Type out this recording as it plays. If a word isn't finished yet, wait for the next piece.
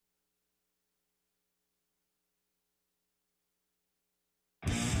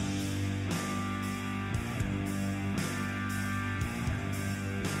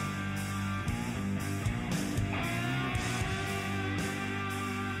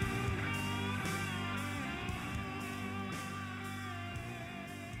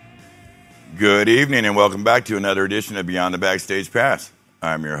Good evening and welcome back to another edition of Beyond the Backstage Pass.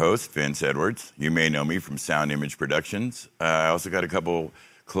 I'm your host, Vince Edwards. You may know me from Sound Image Productions. I also got a couple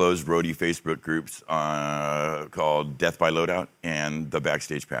closed roadie Facebook groups called Death by Loadout and The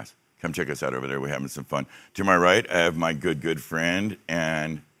Backstage Pass. Come check us out over there. We're having some fun. To my right, I have my good friend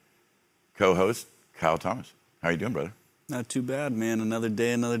and co-host, Kyle Thomas. How you doing, brother? Not too bad, man. Another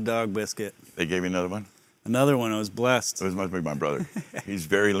day, another dog biscuit. They gave you another one? Another one. I was blessed. It must be my brother. He's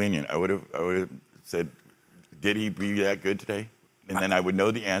very lenient. I would have said, did he be that good today? And then I would know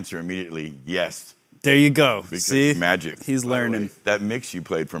the answer immediately, yes. There you go. Because See? Magic. He's learning. That mix you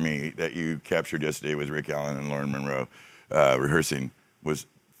played for me that you captured yesterday with Rick Allen and Lauren Monroe rehearsing was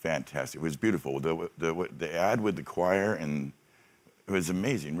fantastic. It was beautiful. The ad with the choir, and it was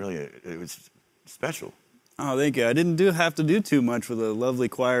amazing, really. It was special. Oh, thank you. I didn't have to do too much with a lovely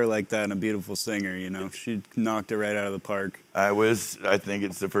choir like that and a beautiful singer, you know. She knocked it right out of the park. I think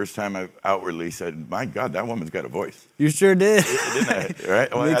it's the first time I've outwardly said, my God, that woman's got a voice. You sure did. Didn't I?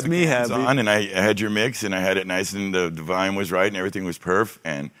 Right? Well, Makes me happy. And I had your mix, and I had it nice, and the volume was right, and everything was perf,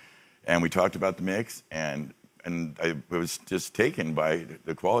 and we talked about the mix, and I was just taken by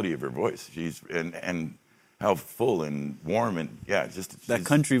the quality of her voice. And how full and warm and just that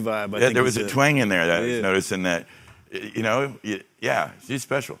country vibe. I think there was a twang in there that I was noticing that, she's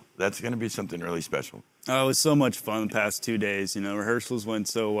special. That's going to be something really special. Oh, it was so much fun the past 2 days. You know, rehearsals went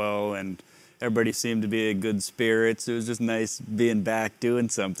so well, and everybody seemed to be in good spirits. It was just nice being back doing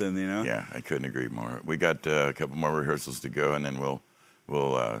something, you know. Yeah, I couldn't agree more. We got a couple more rehearsals to go, and then we'll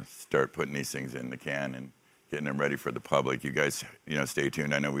start putting these things in the can and getting them ready for the public. You guys, stay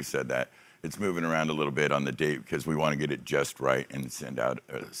tuned. I know we said that. It's moving around a little bit on the date because we want to get it just right and send out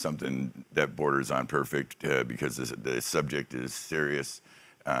something that borders on perfect because the subject is serious.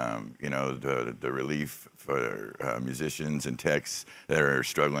 The relief for musicians and techs that are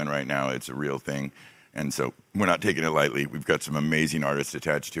struggling right now, it's a real thing. And so we're not taking it lightly. We've got some amazing artists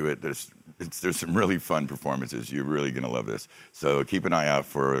attached to it. There's some really fun performances. You're really going to love this. So keep an eye out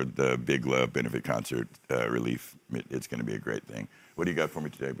for the Big Love Benefit Concert Relief. It's going to be a great thing. What do you got for me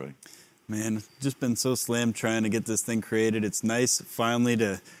today, buddy? Man, it's just been so slammed trying to get this thing created. It's nice finally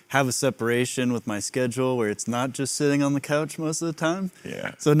to have a separation with my schedule where it's not just sitting on the couch most of the time.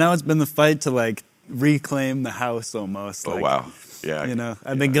 Yeah. So now it's been the fight to reclaim the house almost. Oh, wow. Yeah.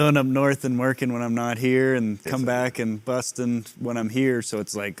 I've been going up north and working when I'm not here and come back and busting when I'm here. So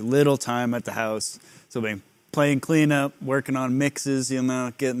it's little time at the house. So I've been playing cleanup, working on mixes,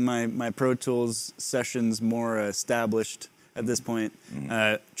 getting my Pro Tools sessions more established at this point,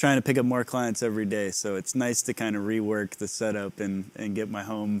 trying to pick up more clients every day. So it's nice to kind of rework the setup and get my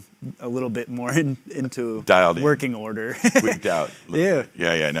home a little bit more into working order. Tweaked out. Yeah.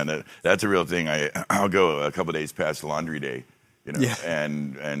 Yeah. No, that's a real thing. I'll go a couple of days past laundry day,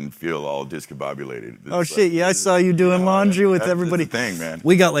 and feel all discombobulated. Oh, shit. I saw you doing laundry with everybody. That's the thing, man.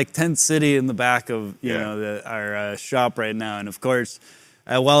 We got Tent City in the back of, our shop right now. And of course,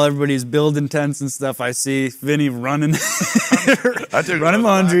 while everybody's building tents and stuff, I see Vinny running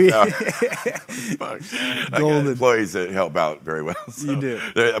laundry. Fuck. I got employees that help out very well. So. You do.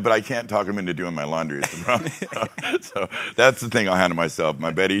 But I can't talk them into doing my laundry. It's the problem. So that's the thing I'll handle myself.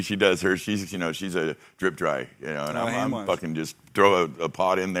 My Betty, she does her. She's a drip dry, and I'm fucking just throw a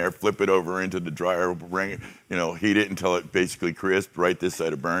pot in there, flip it over into the dryer, bring it, heat it until it basically crisp, right this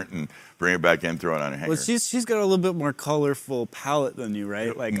side of burnt, and bring it back in, throw it on a hanger. Well, she's got a little bit more colorful palette than you, right?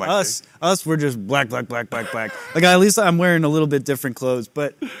 Us, we're just black. At least I'm wearing a little bit different clothes,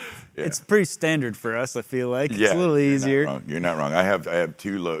 but it's pretty standard for us. I feel like it's a little easier. You're not wrong. I have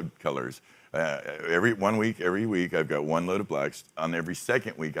two load colors. Every week I've got one load of blacks. On every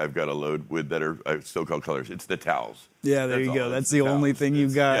second week I've got a load that are so-called colors. It's the towels. Yeah, there you go. That's the only thing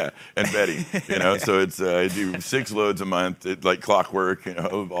you've got. Yeah, and Betty, so it's I do 6 loads a month, like clockwork.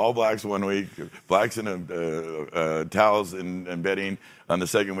 All blacks 1 week, blacks and towels and bedding on the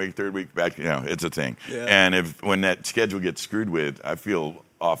second week, third week back. It's a thing. Yeah. And when that schedule gets screwed with, I feel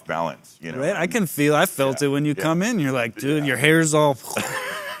off balance. Right? I felt it when you come in. You're like, dude, your hair's all.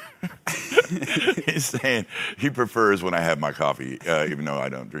 He's saying he prefers when I have my coffee, even though I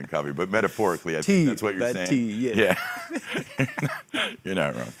don't drink coffee. But metaphorically, I think that's what you're saying. Tea, yeah. You're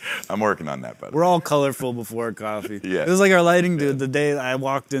not wrong. I'm working on that, by the way. We're all colorful before coffee. Yeah. It was like our lighting dude the day I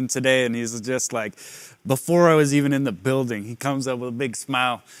walked in today, and he's just like, before I was even in the building, he comes up with a big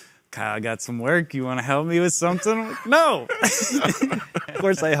smile. Kyle, I got some work. You want to help me with something? I'm like, no. Of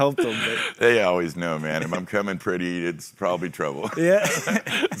course, I helped them. But. They always know, man. If I'm coming pretty, it's probably trouble. Yeah.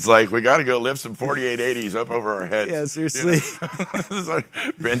 It's like, we got to go lift some 4880s up over our heads. Yeah, seriously. It's like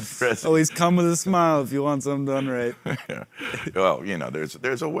bench press. Always come with a smile if you want something done right. Yeah. Well,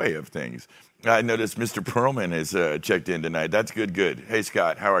 there's a way of things. I noticed Mr. Perlman is checked in tonight. That's good. Hey,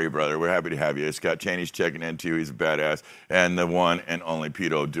 Scott, how are you, brother? We're happy to have you. Scott Cheney's checking in, too. He's a badass. And the one and only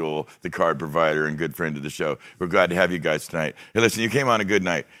Pete O'Doul, the card provider and good friend of the show. We're glad to have you guys tonight. Hey, listen, you came on a good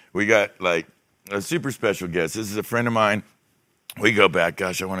night. We got, like, a super special guest. This is a friend of mine. We go back,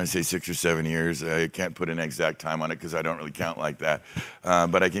 gosh, I want to say 6 or 7 years. I can't put an exact time on it because I don't really count like that.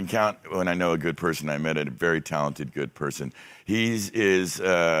 But I can count when I know a good person. I met a very talented, good person. He is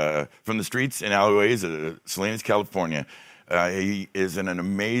from the streets and alleyways of Salinas, California. He is in an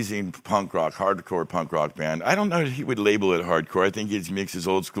amazing hardcore punk rock band. I don't know if he would label it hardcore. I think he mixes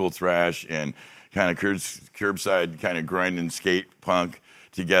old school thrash and kind of curbside kind of grind and skate punk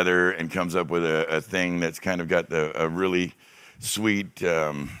together and comes up with a thing that's kind of got a really sweet,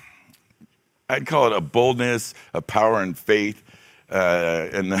 I'd call it a boldness, a power and faith,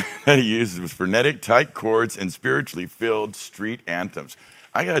 and that he uses frenetic, tight chords, and spiritually filled street anthems.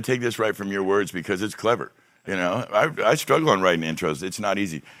 I got to take this right from your words because it's clever. You know, I struggle on writing intros. It's not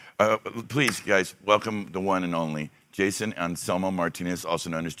easy. Please, guys, welcome the one and only Jason Anselmo Martinez, also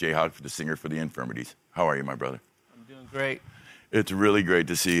known as Jayhawk, the singer for the Infirmities. How are you, my brother? I'm doing great. It's really great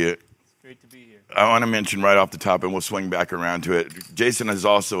to see you. It's great to be here. I want to mention right off the top, and we'll swing back around to it, Jason is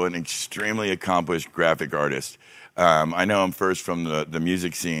also an extremely accomplished graphic artist. I know him first from the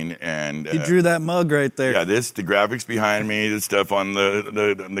music scene. And he drew that mug right there. Yeah, the graphics behind me, the stuff on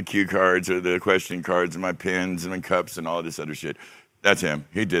the cue cards or the question cards and my pins and my cups and all this other shit. That's him.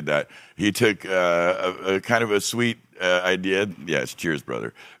 He did that. He took a kind of a sweet idea. Yes, cheers,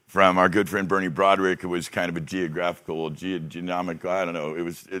 brother. From our good friend Bernie Broderick, who was kind of a geonomic, I don't know.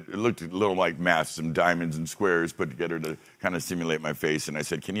 It looked a little like maths, some diamonds and squares put together to kind of simulate my face. And I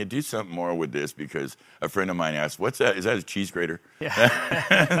said, can you do something more with this? Because a friend of mine asked, what's that? Is that a cheese grater?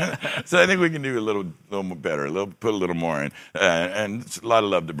 Yeah. So I think we can do a little better, put a little more in. And it's a lot of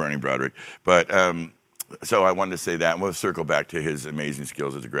love to Bernie Broderick. But so I wanted to say that, and we'll circle back to his amazing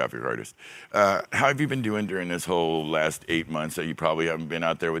skills as a graphic artist. How have you been doing during this whole last 8 months that you probably haven't been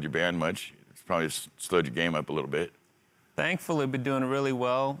out there with your band much? It's probably slowed your game up a little bit. Thankfully, been doing really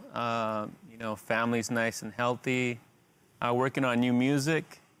well. Family's nice and healthy. Working on new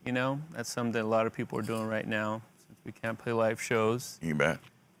music, that's something that a lot of people are doing right now since we can't play live shows. You bet.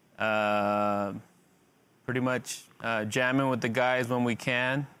 Pretty much jamming with the guys when we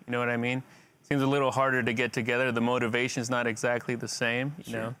can, you know what I mean? Seems a little harder to get together. The motivation's not exactly the same,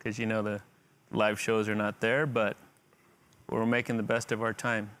 because the live shows are not there, but we're making the best of our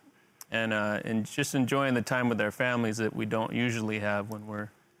time. And just enjoying the time with our families that we don't usually have when we're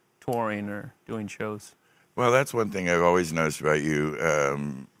touring or doing shows. Well, that's one thing I've always noticed about you.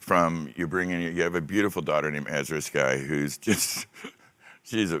 You have a beautiful daughter named Ezra Sky, who's just,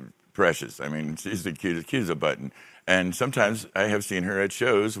 she's precious. I mean, she's the cutest as a button. And sometimes I have seen her at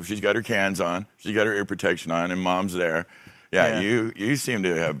shows where she's got her cans on, she's got her ear protection on, and mom's there. Yeah. You seem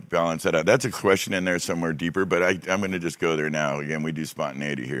to have balanced that out. That's a question in there somewhere deeper, but I'm going to just go there now. Again, we do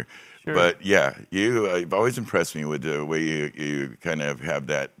spontaneity here. Sure. But yeah, you've always impressed me with the way you kind of have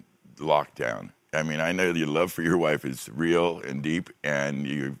that lockdown. I mean, I know your love for your wife is real and deep,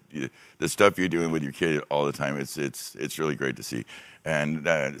 and the stuff you're doing with your kid all the time, it's really great to see.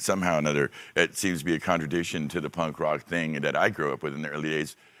 And somehow or another, it seems to be a contradiction to the punk rock thing that I grew up with in the early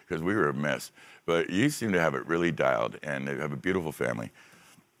days, because we were a mess. But you seem to have it really dialed, and you have a beautiful family.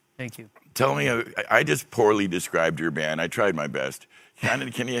 Thank you. Tell me, I just poorly described your band. I tried my best.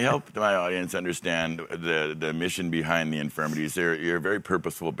 Can you help my audience understand the mission behind the Infirmities? You're a very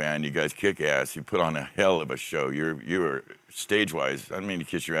purposeful band. You guys kick ass. You put on a hell of a show. You are stage-wise, I don't mean to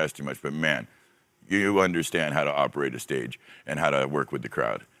kiss your ass too much, but man, you understand how to operate a stage and how to work with the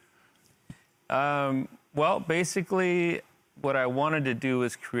crowd. Well, basically, what I wanted to do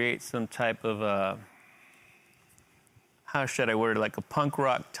is create some type of how should I word it, like a punk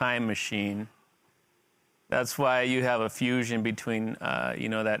rock time machine. That's why you have a fusion between,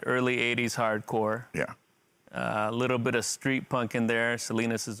 that early 80s hardcore. Yeah. A little bit of street punk in there,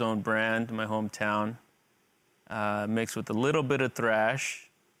 Salinas' own brand in my hometown, mixed with a little bit of thrash.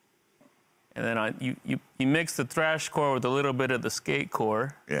 And then you mix the thrash core with a little bit of the skate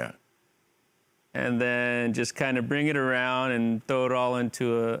core. Yeah. And then just kind of bring it around and throw it all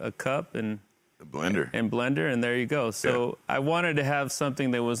into a cup and a blender. And blender, and there you go. So yeah. I wanted to have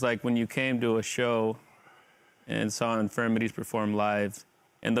something that was like when you came to a show and saw Infirmities perform live,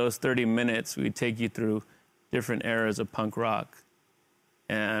 in those 30 minutes, we'd take you through different eras of punk rock.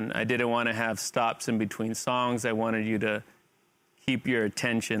 And I didn't want to have stops in between songs. I wanted you to keep your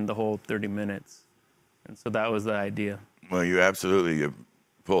attention the whole 30 minutes. And so that was the idea. Well, you absolutely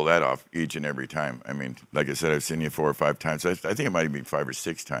pull that off each and every time. I mean, like I said, I've seen you 4 or 5 times. I think it might be 5 or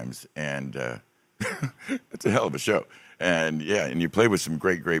 6 times, and it's a hell of a show. And yeah, and you play with some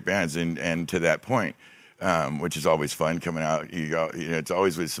great bands, and to that point, which is always fun coming out. It's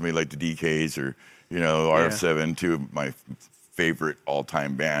always with somebody like the DKs or RF7, 2 of my favorite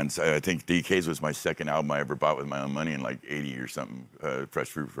all-time bands. I think DKs was my second album I ever bought with my own money in like 80 or something. Fresh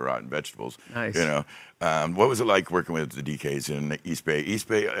Fruit for Rotten Vegetables. Nice. What was it like working with the DKs in the East Bay? East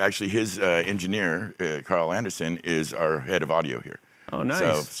Bay, actually, his engineer Carl Anderson is our head of audio here. Oh,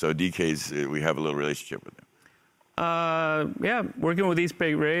 nice. So DKs, we have a little relationship with them. Yeah, working with East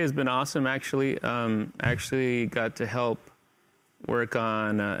Bay Ray has been awesome. Actually, got to help work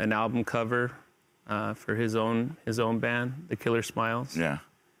on an album cover for his own band, The Killer Smiles. Yeah.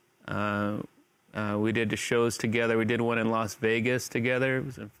 We did the shows together. We did one in Las Vegas together. It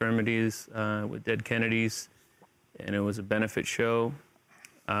was Infirmities with Dead Kennedys, and it was a benefit show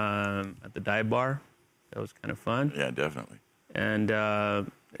at the Dive Bar. That was kind of fun. Yeah, definitely. And a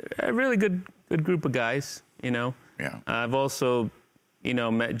really good group of guys. Yeah. I've also,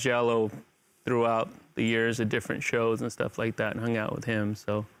 met Jello throughout the years at different shows and stuff like that, and hung out with him.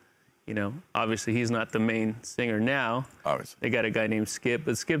 So, obviously he's not the main singer now. Obviously. They got a guy named Skip,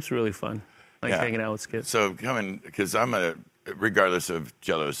 but Skip's really fun. Hanging out with Skip. So because regardless of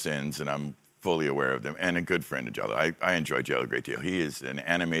Jello's sins, and I'm fully aware of them, and a good friend of Jello. I enjoy Jello a great deal. He is an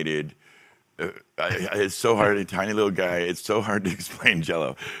animated. It's so hard, a tiny little guy. It's so hard to explain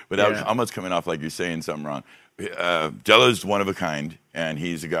Jello without almost coming off like you're saying something wrong. Jello's one of a kind, and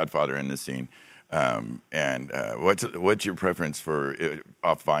he's a godfather in this scene. What's your preference for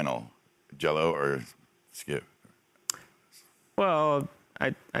off vinyl, Jello or Skip? Well,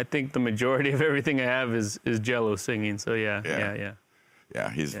 I think the majority of everything I have is Jello singing. So yeah. Yeah,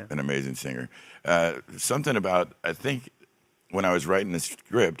 he's an amazing singer. Something about, I think, when I was writing the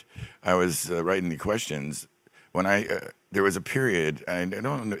script, I was writing the questions. When there was a period, I don't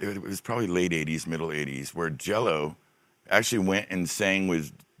know, it was probably late 80s, middle 80s, where Jello actually went and sang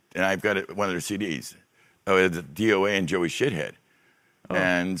with, and I've got one of their CDs, DOA and Joey Shithead. Oh.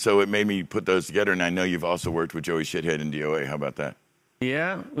 And so it made me put those together, and I know you've also worked with Joey Shithead and DOA. How about that?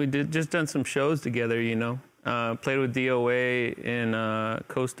 Yeah, we just done some shows together, Played with DOA in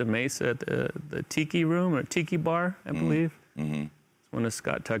Costa Mesa at the Tiki Room or Tiki Bar, I believe. Mm-hmm. It's one of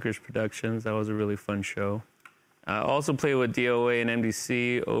Scott Tucker's productions. That was a really fun show. Also played with DOA and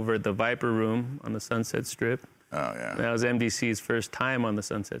MDC over at the Viper Room on the Sunset Strip. Oh, yeah. That was MDC's first time on the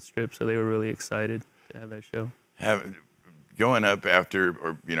Sunset Strip, so they were really excited to have that show. Going up after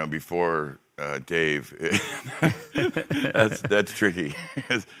or before Dave, that's tricky.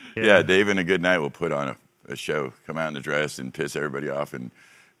 Yeah, Dave in a good night will put on a show, come out in a dress and piss everybody off and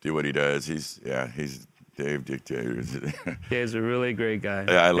do what he does. He's Dave Dictator. Dave's a really great guy.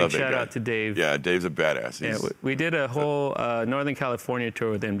 Yeah, I love that shout guy. out to Dave. Yeah, Dave's a badass. We did a whole Northern California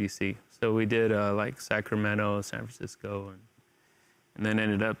tour with MDC. So we did like Sacramento, San Francisco, and then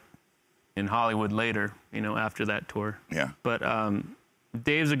ended up in Hollywood later, after that tour. Yeah. But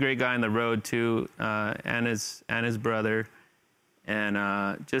Dave's a great guy on the road too, and his brother,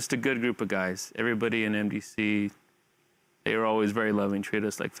 and just a good group of guys. Everybody in MDC, they were always very loving, treat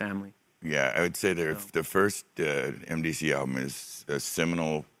us like family. Yeah, I would say the first MDC album is a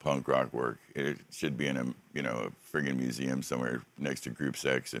seminal punk rock work. It should be in a friggin' museum somewhere next to Group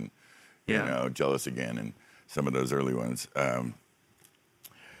Sex and Jealous Again and some of those early ones.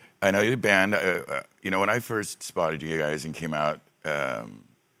 I know the band. When I first spotted you guys and came out,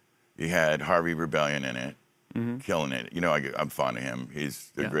 you had Harvey Rebellion in it, killing it. I'm fond of him.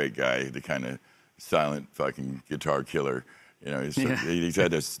 He's a great guy. The kind of silent fucking guitar killer. He's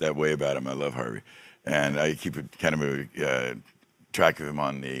had that way about him. I love Harvey, and I keep kind of a track of him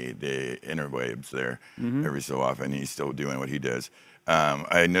on the interwebs there every so often. He's still doing what he does.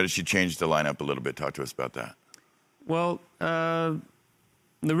 I noticed you changed the lineup a little bit. Talk to us about that. Well, the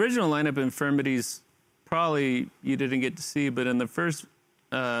original lineup, Infirmities, probably you didn't get to see, but in the first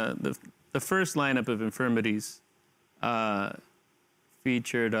the first lineup of Infirmities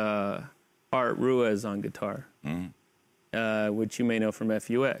featured Art Ruiz on guitar. Which you may know from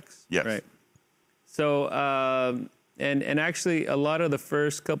FUX. Yes. Right. So, and actually, a lot of the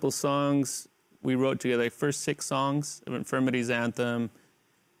first couple songs we wrote together, like first 6 songs of Infirmities anthem,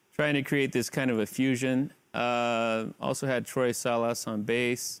 trying to create this kind of a fusion. Also had Troy Salas on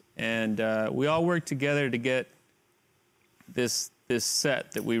bass, and we all worked together to get this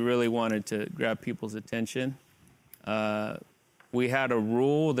set that we really wanted to grab people's attention. We had a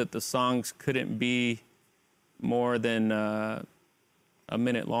rule that the songs couldn't be more than a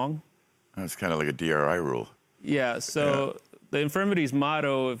minute long. That's kind of like a DRI rule. Yeah, so the Infirmities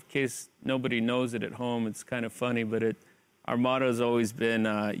motto, in case nobody knows it at home, it's kind of funny, but our motto has always been,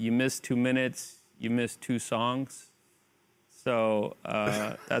 you miss 2 minutes, you miss 2 songs. So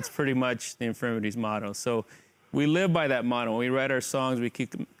that's pretty much the Infirmities motto. So we live by that motto. When we write our songs, we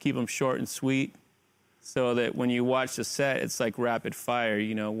keep them short and sweet so that when you watch the set, it's like rapid fire,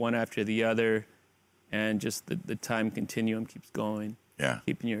 one after the other, and just the time continuum keeps going,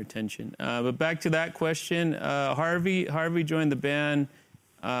 keeping your attention. But back to that question, Harvey joined the band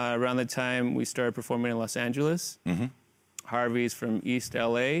around the time we started performing in Los Angeles. Mm-hmm. Harvey's from East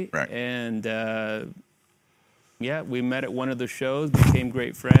LA, right. And we met at one of the shows, became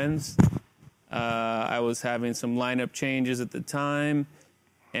great friends. I was having some lineup changes at the time,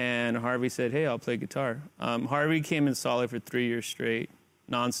 and Harvey said, hey, I'll play guitar. Harvey came in solid for 3 years straight,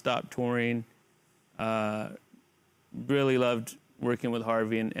 nonstop touring. Really loved working with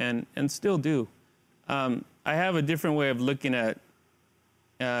Harvey and still do. I have a different way of looking at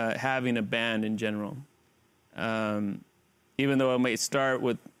having a band in general. Even though it may start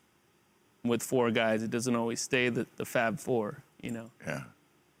with 4 guys, it doesn't always stay the Fab Four, Yeah.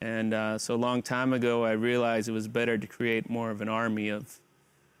 And so a long time ago, I realized it was better to create more of an army of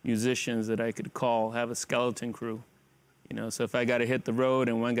musicians that I could call, have a skeleton crew. So if I got to hit the road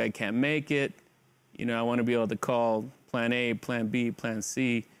and one guy can't make it, I want to be able to call Plan A, Plan B, Plan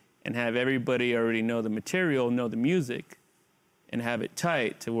C, and have everybody already know the material, know the music, and have it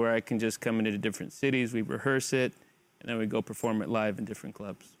tight to where I can just come into different cities, we rehearse it, and then we go perform it live in different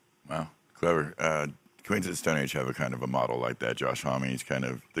clubs. Wow, clever. Queens of the Stone Age have a kind of a model like that. Josh Homme's kind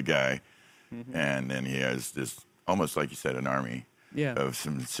of the guy, and then he has this, almost like you said, an army of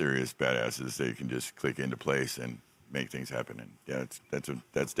some serious badasses that you can just click into place and make things happen. And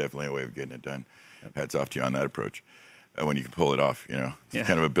that's definitely a way of getting it done. Yep. Hats off to you on that approach. When you can pull it off, it's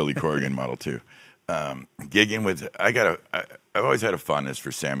kind of a Billy Corgan model too. Gigging with, I've always had a fondness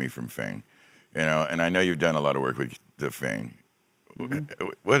for Sammy from Fang, and I know you've done a lot of work with the Fang. Mm-hmm.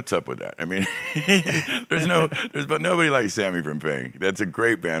 What's up with that? I mean, there's but nobody like Sammy from Fang. That's a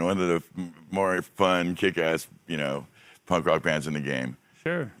great band, one of the more fun, kick-ass, punk rock bands in the game.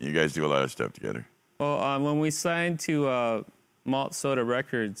 Sure. You guys do a lot of stuff together. Well, when we signed to Malt Soda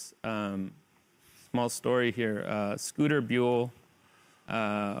Records, small story here. Scooter Buell,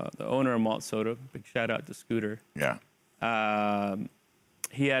 the owner of Malt Soda, big shout out to Scooter. Yeah.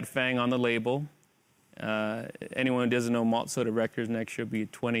 He had Fang on the label. Anyone who doesn't know Malt Soda Records, next year will be a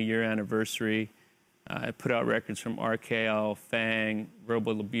 20-year anniversary. I put out records from RKL, Fang,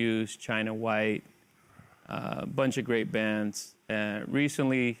 Verbal Abuse, China White, a bunch of great bands.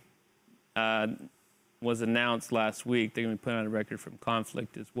 Recently was announced last week they're going to be putting out a record from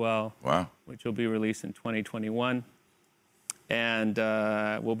Conflict as well. Wow. Which will be released in 2021. And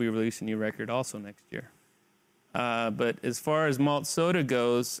we'll be releasing a new record also next year. But as far as Malt Soda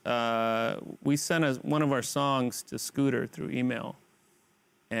goes, we sent one of our songs to Scooter through email.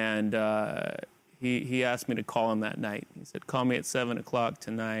 And he asked me to call him that night. He said, call me at 7 o'clock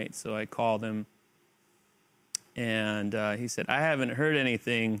tonight. So I called him. And he said, I haven't heard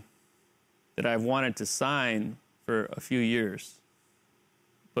anything that I've wanted to sign for a few years.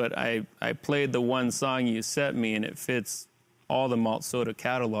 But I played the one song you sent me, and it fits all the Malt Soda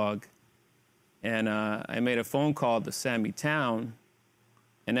catalog. And I made a phone call to Sammy Town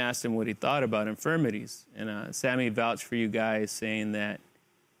and asked him what he thought about Infirmities. And Sammy vouched for you guys, saying that,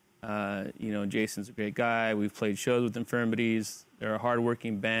 Jason's a great guy. We've played shows with Infirmities. They're a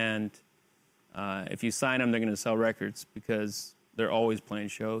hardworking band. If you sign them, they're going to sell records because they're always playing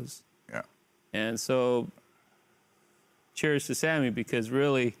shows. Yeah. And so, cheers to Sammy, because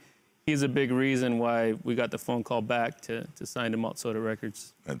really, he's a big reason why we got the phone call back to sign to Malt Soda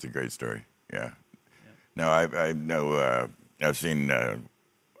Records. That's a great story. Yeah. No, I know. I've seen.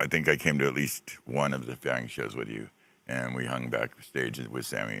 I think I came to at least one of the Fang shows with you, and we hung backstage with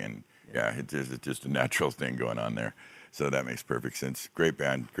Sammy, and it's just a natural thing going on there. So that makes perfect sense. Great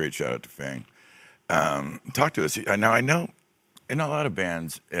band. Great shout out to Fang. Talk to us. Now I know in a lot of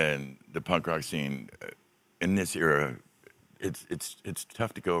bands in the punk rock scene in this era, it's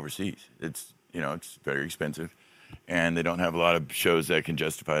tough to go overseas. It's very expensive, and they don't have a lot of shows that can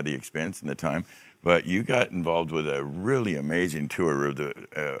justify the expense and the time. But you got involved with a really amazing tour of the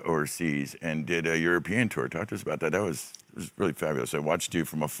overseas and did a European tour. Talk to us about that. It was really fabulous. I watched you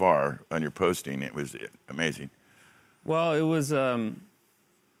from afar on your posting. It was amazing. Well, it was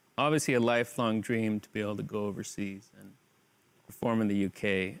obviously a lifelong dream to be able to go overseas and perform in the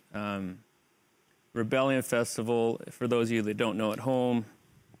UK. Rebellion Festival, for those of you that don't know at home,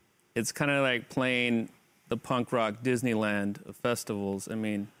 it's kind of like playing the punk rock Disneyland of festivals. I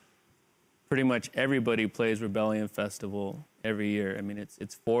mean, pretty much everybody plays Rebellion Festival every year. I mean,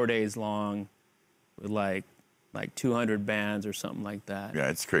 it's 4 days long with like 200 bands or something like that. Yeah,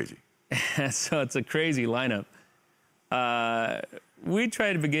 it's crazy. So it's a crazy lineup. We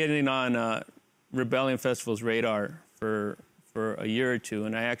tried to be getting on Rebellion Festival's radar for a year or two,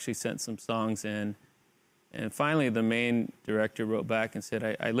 and I actually sent some songs in. And finally, the main director wrote back and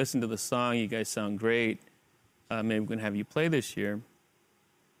said, I listened to the song. You guys sound great. Maybe we can have you play this year.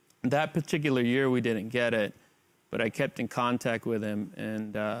 That particular year, we didn't get it, but I kept in contact with him.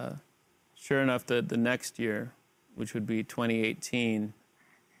 And sure enough, the next year, which would be 2018,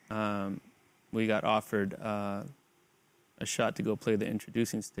 we got offered a shot to go play the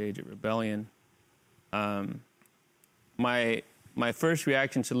introducing stage at Rebellion. My first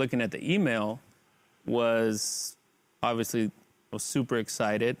reaction to looking at the email was obviously I was super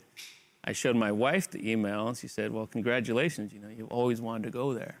excited. I showed my wife the email, and she said, "Well, congratulations. You've always wanted to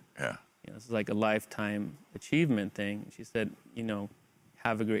go there. Yeah. This is like a lifetime achievement thing." She said,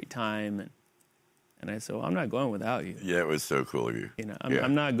 "Have a great time." And I said, "Well, I'm not going without you. Yeah, it was so cool of you.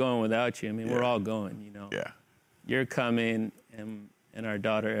 I'm not going without you. I mean, we're all going. Yeah. You're coming, and our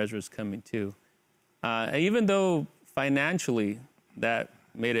daughter Ezra's coming too. Even though financially that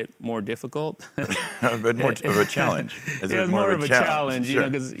made it more difficult. But more of a challenge. It was more of a challenge,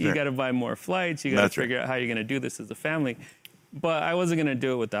 because you got to buy more flights. You got to figure out how you're going to do this as a family. But I wasn't going to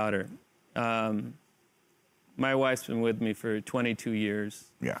do it without her. My wife's been with me for 22 years.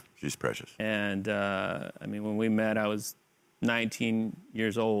 Yeah, she's precious. And, when we met, I was 19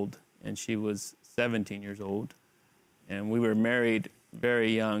 years old, and she was 17 years old. And we were married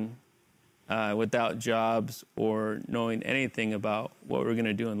very young. Without jobs or knowing anything about what we're going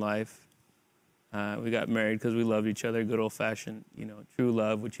to do in life. We got married because we loved each other, good old-fashioned, true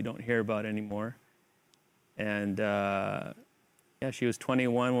love, which you don't hear about anymore. And, she was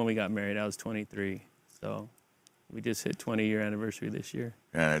 21 when we got married. I was 23. So we just hit 20-year anniversary this year.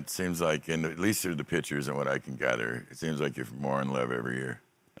 And it seems like, at least through the pictures and what I can gather, it seems like you're more in love every year.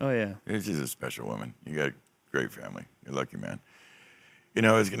 Oh, yeah. She's a special woman. You got a great family. You're a lucky man.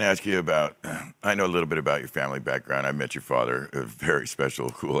 I was going to ask you about, I know a little bit about your family background. I met your father, a very special,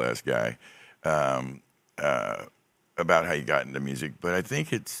 cool-ass guy, about how you got into music. But I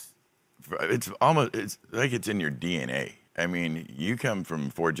think it's like it's in your DNA. I mean, you come from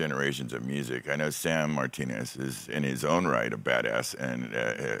 4 generations of music. I know Sam Martinez is, in his own right, a badass. And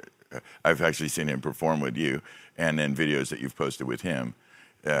I've actually seen him perform with you. And then videos that you've posted with him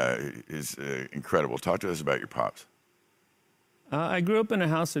is incredible. Talk to us about your pops. I grew up in a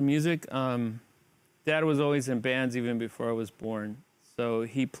house of music. Dad was always in bands even before I was born. So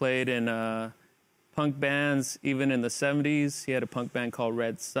he played in punk bands even in the 70s. He had a punk band called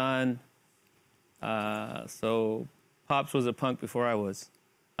Red Sun. So Pops was a punk before I was.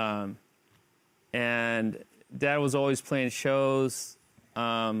 And Dad was always playing shows,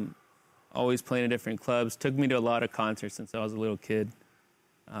 always playing in different clubs. Took me to a lot of concerts since I was a little kid.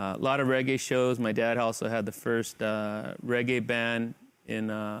 A lot of reggae shows. My dad also had the first reggae band in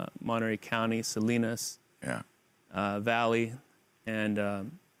Monterey County, Salinas Valley. And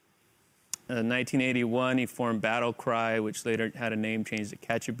in 1981, he formed Battle Cry, which later had a name change to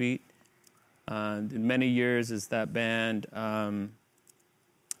Catch a Beat. Did many years as that band. And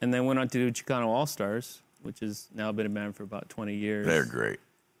then went on to do Chicano All-Stars, which has now been a band for about 20 years. They're great.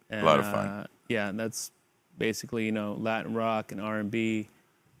 And, a lot of fun. And that's basically, Latin rock and R&B.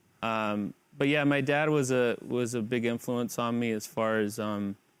 But yeah, my dad was a big influence on me as far as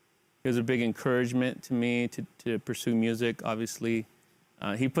he was a big encouragement to me to pursue music. Obviously,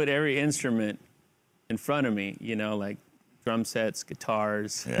 he put every instrument in front of me, like drum sets,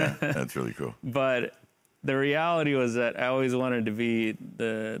 guitars. Yeah, that's really cool. But the reality was that I always wanted to be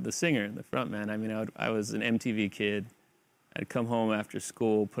the singer, the front man. I mean, I was an MTV kid. I'd come home after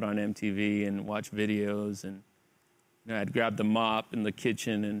school, put on MTV, and watch videos, and I'd grab the mop in the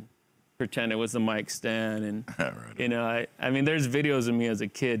kitchen and pretend it was the mic stand. And, right. I mean, there's videos of me as a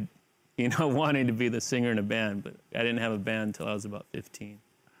kid, wanting to be the singer in a band, but I didn't have a band until I was about 15.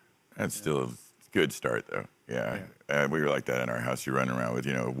 That's still a good start, though. Yeah. We were like that in our house. You run around with,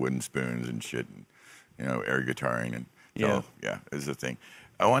 wooden spoons and shit and, air guitaring. And it's a thing.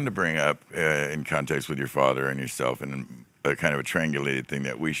 I wanted to bring up, in context with your father and yourself, and a kind of a triangulated thing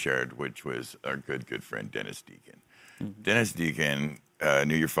that we shared, which was our good friend, Dennis Deacon. Mm-hmm. Dennis Deacon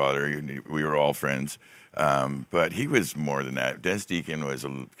knew your father. We were all friends. But he was more than that. Dennis Deacon was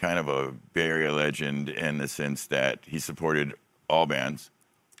kind of a Bay Area legend in the sense that he supported all bands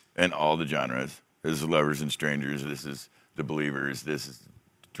and all the genres. This is Lovers and Strangers. This is The Believers. This is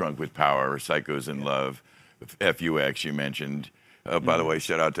Drunk with Power, Psychos in Love, FUX you mentioned. By the way,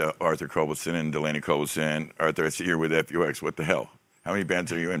 shout out to Arthur Culbertson and Delaney Culbertson. Arthur, it's here with FUX. What the hell? How many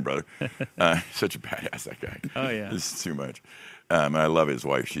bands are you in, brother? Such a badass, that guy. Oh, yeah. This is too much. And I love his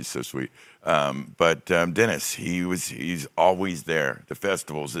wife. She's so sweet. But Dennis, he's always there. The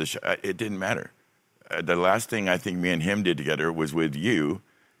festivals, it didn't matter. The last thing I think me and him did together was with you.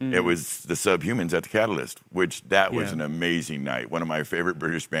 It was the Subhumans at the Catalyst, which that was an amazing night. One of my favorite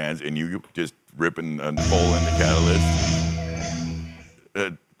British bands, and you just ripping a hole in the Catalyst.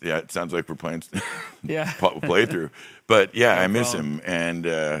 Yeah, it sounds like we're playing playthrough. But yeah, I miss him. And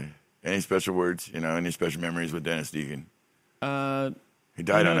any special words, any special memories with Dennis Deacon? He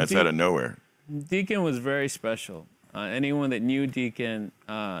died on us out of nowhere. Deacon was very special. Anyone that knew Deacon,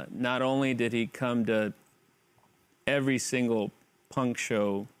 not only did he come to every single punk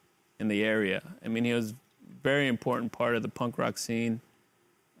show in the area. I mean, he was a very important part of the punk rock scene.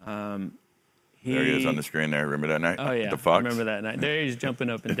 There he is on the screen there. Remember that night? Oh, yeah. The Fox? I remember that night. There he's jumping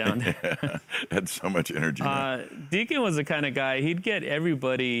up and down. Had so much energy. Deacon was the kind of guy, he'd get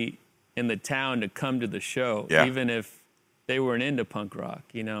everybody in the town to come to the show, even if they weren't into punk rock.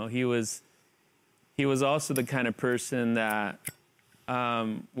 He was also the kind of person that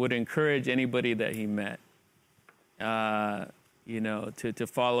would encourage anybody that he met. To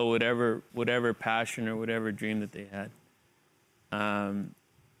follow whatever passion or whatever dream that they had.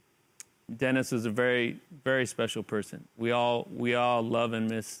 Dennis was a very, very special person. We all love and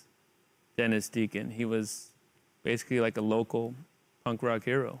miss Dennis Deacon. He was basically like a local punk rock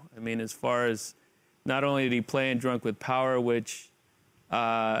hero. I mean, as far as not only did he play in Drunk with Power, which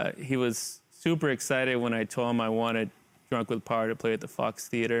he was super excited when I told him I wanted Drunk with Power to play at the Fox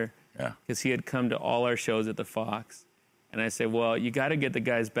Theater, because he had come to all our shows at the Fox. And I said, well, you got to get the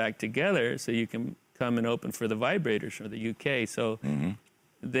guys back together so you can come and open for the Vibrators from the UK. So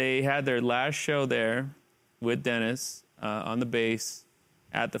they had their last show there with Dennis on the bass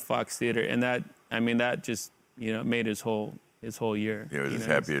at the Fox Theater. And that just, made his whole year. He was as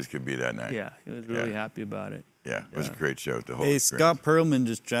happy as could be that night. Yeah, he was really happy about it. Yeah, it was a great show. The whole Hey, experience. Scott Perlman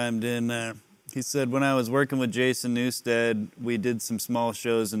just chimed in. He said, when I was working with Jason Newstead, we did some small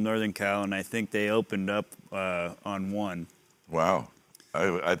shows in Northern Cal, and I think they opened up on one. Wow.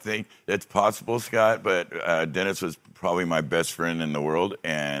 I think it's possible, Scott, but Dennis was probably my best friend in the world,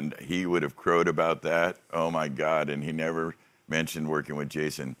 and he would have crowed about that. Oh, my God, and he never mentioned working with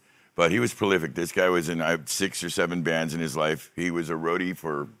Jason. But he was prolific. This guy was in 6 or 7 bands in his life. He was a roadie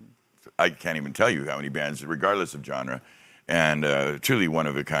for, I can't even tell you how many bands, regardless of genre, and truly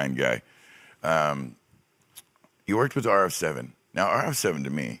one-of-a-kind guy. You worked with RF7. Now, RF7 to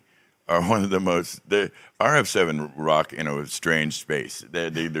me are one of the RF7 rock in a strange space.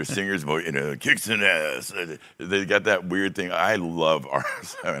 Their singer's voice, kicks in ass. They got that weird thing. I love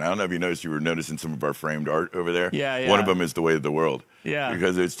RF7. I don't know if you noticed, you were noticing some of our framed art over there. Yeah. One of them is The Way of the World. Yeah.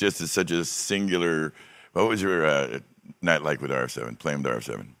 Because it's just such a singular. What was your night like with RF7, playing with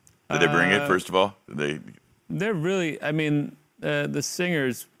RF7? Did they bring it, first of all? They're really, the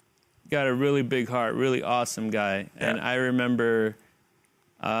singer's got a really big heart, really awesome guy. Yeah. And I remember,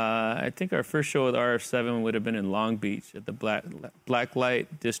 I think our first show with RF7 would have been in Long Beach at the Blacklight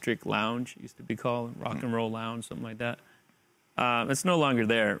District Lounge, used to be called Rock and Roll Lounge, something like that. It's no longer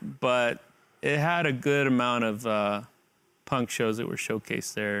there, but it had a good amount of punk shows that were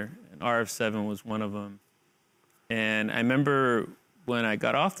showcased there, and RF7 was one of them. And I remember when I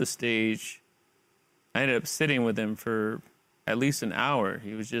got off the stage, I ended up sitting with him for at least an hour.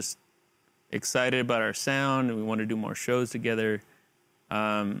 He was just excited about our sound, and we wanted to do more shows together.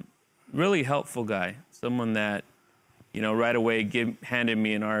 Really helpful guy. Someone that, right away handed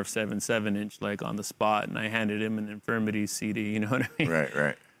me an RF7 7-inch, like on the spot, and I handed him an Infirmities CD, you know what I mean?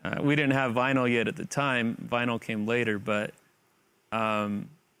 Right. We didn't have vinyl yet at the time. Vinyl came later, but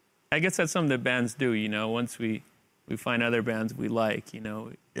I guess that's something that bands do, Once we find other bands we like,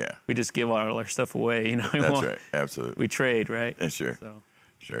 we just give all our stuff away, That's right, absolutely. We trade, right? Yeah, sure. So.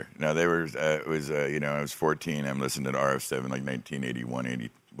 Sure. No, they were, I was 14. I'm listening to RF7, like 1981, 80,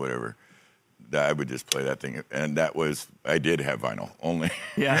 whatever. I would just play that thing. And I did have vinyl only.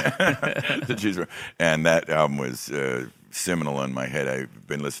 Yeah. To choose from. And that album was seminal in my head. I've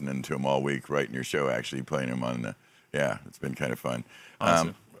been listening to them all week, writing your show, actually playing them on it's been kind of fun.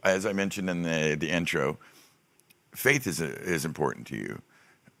 Awesome. As I mentioned in the intro, faith is important to you.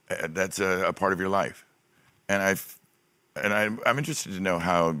 That's a part of your life. And I'm interested to know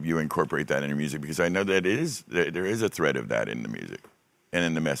how you incorporate that in your music, because I know that there is a thread of that in the music and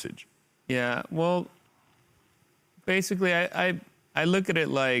in the message. Yeah, well, basically, I look at it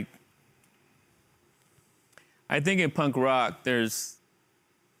like, I think in punk rock, there's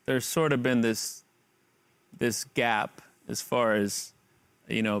sort of been this gap as far as,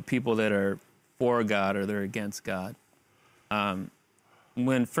 people that are for God or they're against God.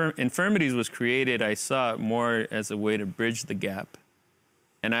 When Infirmities was created, I saw it more as a way to bridge the gap.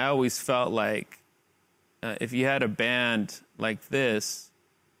 And I always felt like if you had a band like this,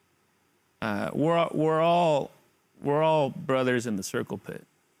 we're all brothers in the circle pit,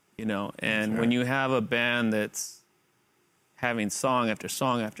 And when you have a band that's having song after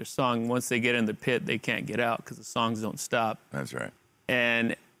song after song, once they get in the pit, they can't get out because the songs don't stop. That's right.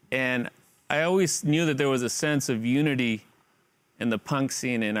 And I always knew that there was a sense of unity in the punk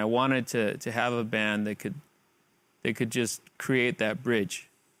scene, and I wanted to have a band that could just create that bridge.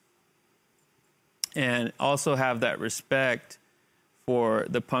 And also have that respect for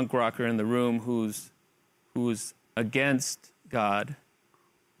the punk rocker in the room who's against God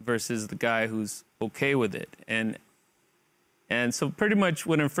versus the guy who's okay with it. And so pretty much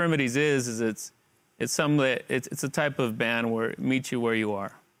what Infirmities is it's a type of band where it meets you where you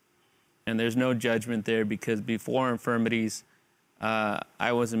are. And there's no judgment there, because before Infirmities,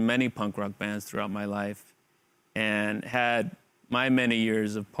 I was in many punk rock bands throughout my life and had my many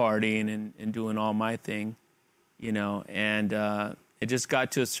years of partying and doing all my thing, and it just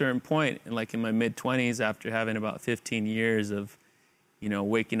got to a certain point, like in my mid-20s, after having about 15 years of,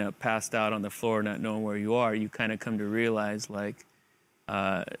 waking up passed out on the floor, not knowing where you are, you kind of come to realize, like,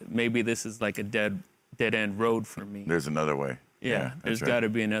 maybe this is like a dead-end road for me. There's another way. Yeah, there's got to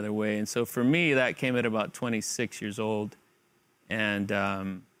be another way. And so for me, that came at about 26 years old. And,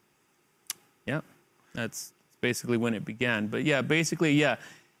 that's basically when it began. But yeah, basically,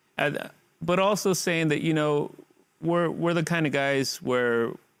 but also saying that, we're the kind of guys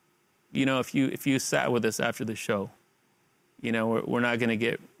where, if you sat with us after the show, we're not going to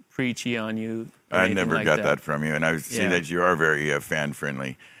get preachy on you. I never got that from you. And I've seen that you are very fan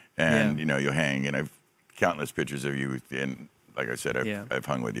friendly, and, you'll hang, and I've countless pictures of you. And like I said, I've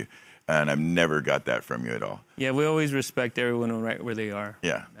hung with you, and I've never got that from you at all. Yeah. We always respect everyone right where they are.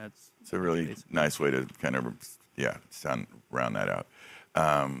 Yeah. It's a really nice way to kind of, round that out.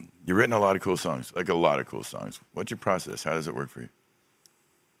 You've written a lot of cool songs, What's your process? How does it work for you?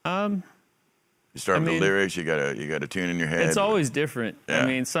 You start with the lyrics, you got a tune in your head. It's always different.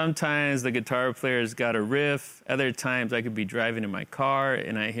 Yeah. Sometimes the guitar player's got a riff. Other times I could be driving in my car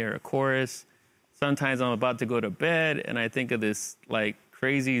and I hear a chorus. Sometimes I'm about to go to bed and I think of this like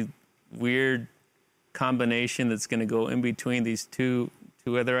crazy, weird combination that's going to go in between these two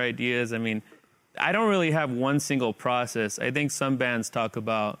other ideas. I don't really have one single process. I think some bands talk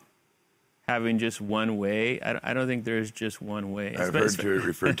about having just one way. I don't think there's just one way. I've heard it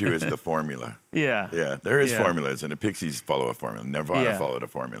referred to as the formula. Yeah. Yeah, there is formulas, and the Pixies follow a formula. Nirvana followed a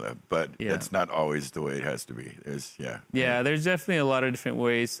formula, but it's not always the way it has to be. There's there's definitely a lot of different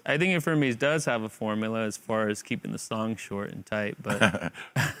ways. I think Infirmities does have a formula as far as keeping the song short and tight, but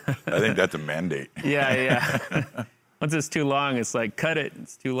I think that's a mandate. Yeah. Once it's too long, it's like, cut it.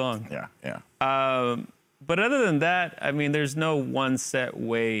 It's too long. Yeah. But other than that, there's no one set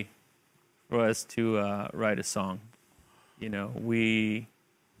way for us to write a song. We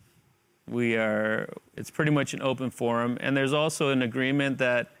are, it's pretty much an open forum. And there's also an agreement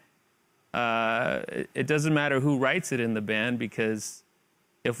that it doesn't matter who writes it in the band, because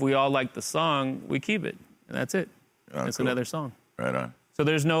if we all like the song, we keep it. And that's it. It's cool. Another song. Right on. So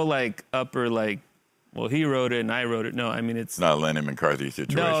there's no well, he wrote it and I wrote it. No, it's not a Lennon-McCarthy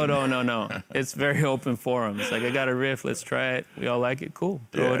situation. No. It's very open forum. It's like, I got a riff, let's try it. We all like it, cool.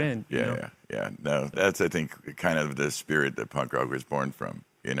 Throw it in. Yeah. No, that's, I think, kind of the spirit that punk rock was born from.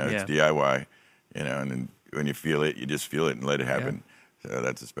 It's DIY, and then when you feel it, you just feel it and let it happen. Yeah. So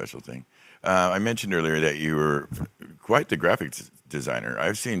that's a special thing. I mentioned earlier that you were quite the graphics designer.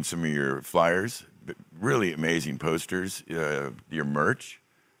 I've seen some of your flyers, really amazing posters, your merch.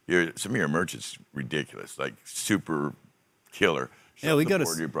 Some of your merch is ridiculous, like super killer. Yeah, we got a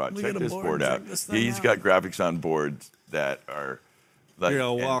board you brought. we Check got a this board out. He's got graphics on boards that are like. Here,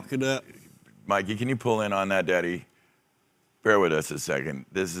 I'll walk it up. Mikey, can you pull in on that, Daddy? Bear with us a second.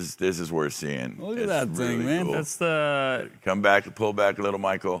 This is worth seeing. Look at that thing, man. Cool. That's the. Come back, pull back a little,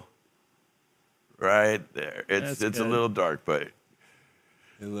 Michael. Right there. It's a little dark, but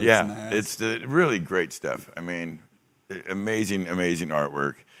nice. It's the really great stuff. Amazing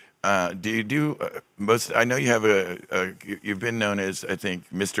artwork. Do you do most? I know you have you've been known as, I think,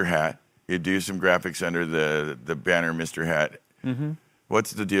 Mr. Hat. You do some graphics under the banner Mr. Hat. Mm-hmm.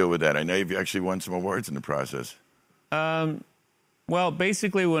 What's the deal with that? I know you've actually won some awards in the process. Well,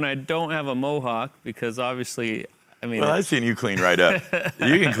 basically, when I don't have a mohawk, because obviously, well, I've seen you clean right up.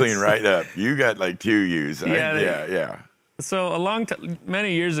 You can clean right up. You got like 2 U's. Yeah. So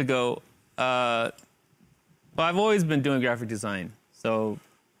many years ago, Well, I've always been doing graphic design. So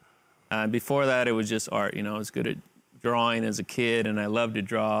before that, it was just art. I was good at drawing as a kid, and I loved to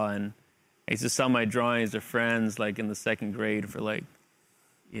draw. And I used to sell my drawings to friends, like in the second grade, for like,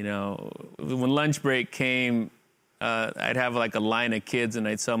 when lunch break came, I'd have like a line of kids, and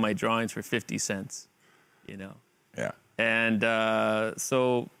I'd sell my drawings for 50 cents. Yeah. And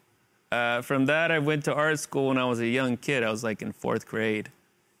so from that, I went to art school when I was a young kid. I was like in 4th grade.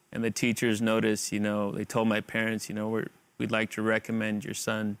 And the teachers noticed, they told my parents, we'd like to recommend your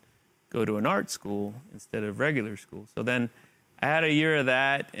son go to an art school instead of regular school. So then I had a year of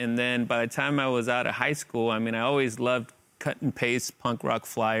that. And then by the time I was out of high school, I always loved cut and paste punk rock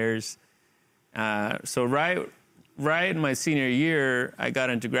flyers. So right in my senior year, I got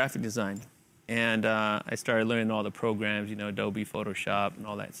into graphic design. And I started learning all the programs, Adobe, Photoshop, and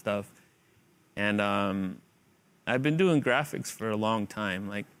all that stuff. And I've been doing graphics for a long time,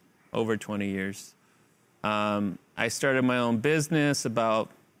 like over 20 years. I started my own business about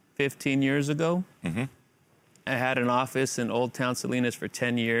 15 years ago. Mm-hmm. I had an office in Old Town Salinas for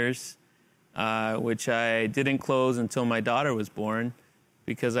 10 years, which I didn't close until my daughter was born,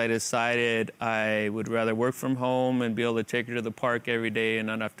 because I decided I would rather work from home and be able to take her to the park every day and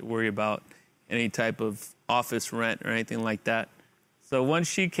not have to worry about any type of office rent or anything like that. So once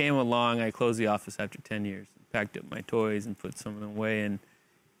she came along, I closed the office after 10 years, packed up my toys and put some of them away, and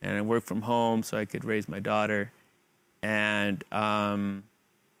I worked from home so I could raise my daughter. And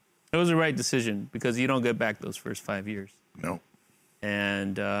it was the right decision, because you don't get back those first 5 years. No.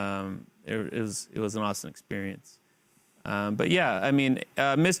 And it was an awesome experience. But yeah,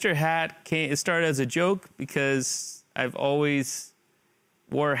 Mr. Hat it started as a joke because I've always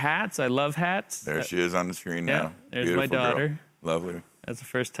wore hats. I love hats. There she is on the screen now. Yeah, there's Beautiful my daughter. Girl. Lovely. That's the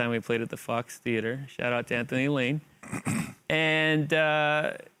first time we played at the Fox Theater. Shout out to Anthony Lane. And,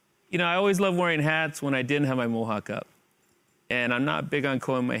 I always loved wearing hats when I didn't have my mohawk up. And I'm not big on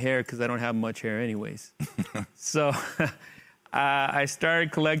combing my hair because I don't have much hair anyways. So I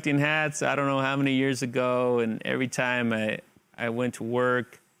started collecting hats, I don't know how many years ago. And every time I went to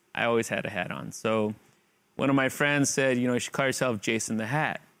work, I always had a hat on. So one of my friends said, you should call yourself Jason the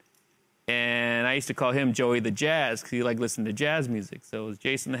Hat. And I used to call him Joey the Jazz because he liked listening to jazz music. So it was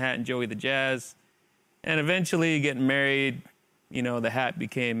Jason the Hat and Joey the Jazz. And eventually, getting married, the hat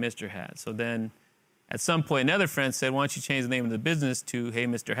became Mr. Hat. So then at some point, another friend said, why don't you change the name of the business to Hey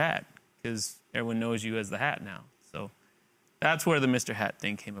Mr. Hat? Because everyone knows you as the Hat now. So that's where the Mr. Hat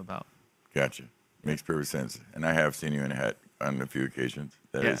thing came about. Gotcha. Makes perfect sense. And I have seen you in a hat on a few occasions.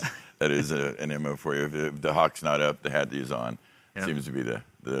 That is an MO for you. If the hawk's not up, the hat that is on seems to be the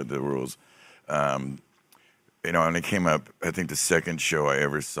rules. And it came up, I think the second show I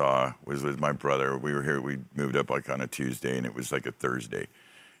ever saw was with my brother. We were here, we moved up like on a Tuesday, and it was like a Thursday.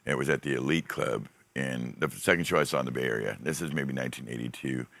 And it was at the Elite Club, in the second show I saw in the Bay Area. This is maybe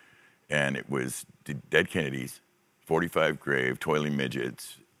 1982. And it was the Dead Kennedys, 45 Grave, Toiling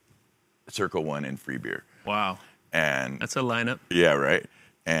Midgets, Circle One, and Free Beer. Wow. And that's a lineup. Yeah, right.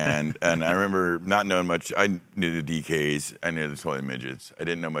 And I remember not knowing much. I knew the DKs. I knew the Toiling Midgets. I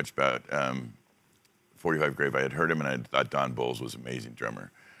didn't know much about 45 Grave. I had heard him, and I thought Don Bowles was an amazing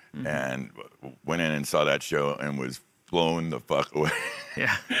drummer. Mm-hmm. And went in and saw that show and was blown the fuck away.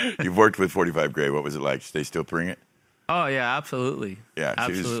 Yeah. You've worked with 45 Grave. What was it like? They still bring it? Oh, yeah, absolutely. Yeah,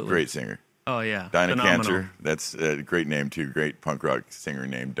 absolutely. She was a great singer. Oh, yeah. Dinah Phenomenal. Cancer. That's a great name, too. Great punk rock singer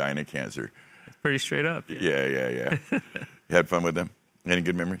named Dinah Cancer. It's pretty straight up. Yeah. You had fun with them? Any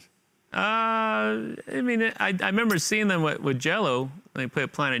good memories? I remember seeing them with Jello. They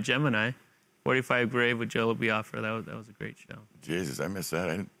played Planet Gemini. 45 Grave with Jello Biafra. That was a great show. Jesus, I missed that.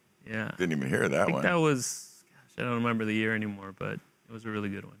 I Yeah. didn't even hear that one. That was, I don't remember the year anymore, but it was a really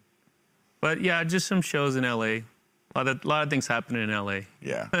good one. But yeah, just some shows in LA. A lot of things happening in LA.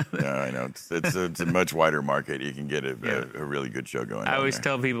 Yeah, I know. It's a much wider market. You can get a really good show going. I always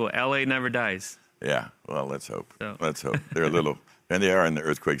tell people, LA never dies. Yeah, well, let's hope. So. Let's hope. They're a little, and they are in the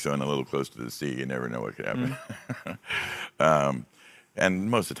earthquake zone, a little close to the sea. You never know what could happen. Mm-hmm.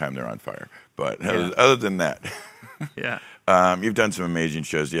 And most of the time they're on fire. But other than that, you've done some amazing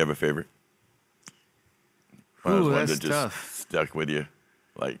shows. Do you have a favorite? Ooh, one that's that just tough. Stuck with you,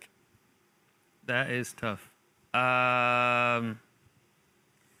 like. That is tough.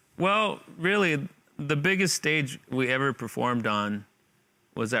 Well, really, the biggest stage we ever performed on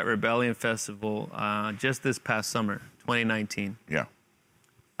was at Rebellion Festival just this past summer, 2019. Yeah.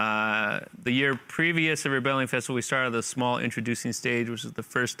 The year previous at Rebellion Festival, we started a small introducing stage, which is the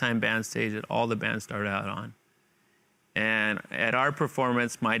first time band stage that all the bands started out on. And at our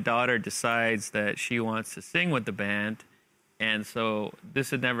performance, my daughter decides that she wants to sing with the band. And so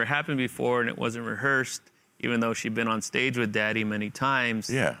this had never happened before, and it wasn't rehearsed. even though she'd been on stage with Daddy many times.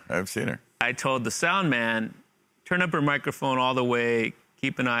 Yeah, I've seen her. I told the sound man, turn up her microphone all the way,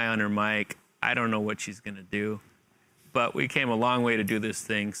 keep an eye on her mic. I don't know what she's going to do. But we came a long way to do this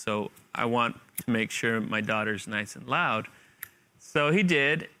thing, so I want to make sure my daughter's nice and loud. So he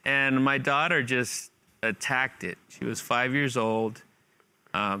did, and my daughter just attacked it. She was 5 years old.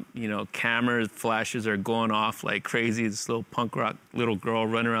 Camera flashes are going off like crazy. This little punk rock little girl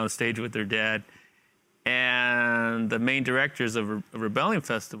running around the stage with her dad. And the main directors of a Rebellion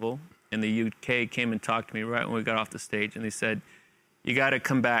Festival in the UK came and talked to me right when we got off the stage, and they said, you got to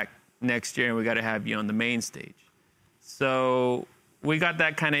come back next year, and we got to have you on the main stage. So we got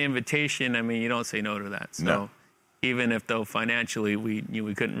that kind of invitation. I mean, you don't say no to that. So No. even if, though, financially, we knew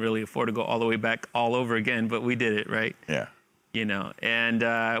we couldn't really afford to go all the way back all over again, but we did it, right? Yeah.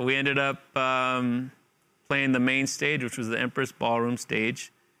 And we ended up playing the main stage, which was the Empress Ballroom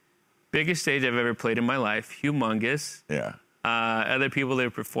stage. Biggest stage I've ever played in my life, humongous. Yeah. Other people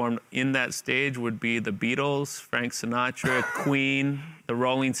that performed in that stage would be the Beatles, Frank Sinatra, Queen, the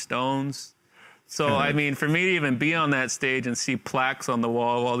Rolling Stones. So, I mean, for me to even be on that stage and see plaques on the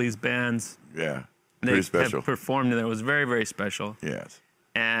wall of all these bands, Yeah. they Pretty special. have performed in there, was very, very special. Yes.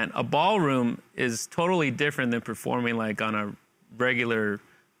 And a ballroom is totally different than performing like on a regular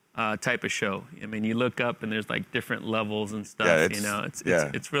type of show. I mean, you look up and there's like different levels and stuff. Yeah,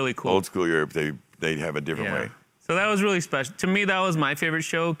 It's really cool. Old school Europe, they have a different way. So that was really special. To me, that was my favorite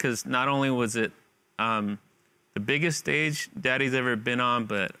show because not only was it the biggest stage Daddy's ever been on,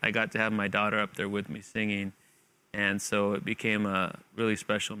 but I got to have my daughter up there with me singing. And so it became a really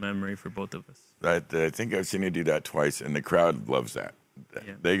special memory for both of us. I think I've seen you do that twice, and the crowd loves that.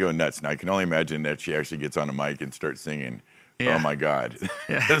 Yeah. They go nuts. And I can only imagine that she actually gets on a mic and starts singing. Yeah. Oh, my God.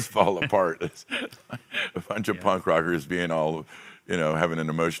 Yeah. Just fall apart. It's a bunch of punk rockers being all, having an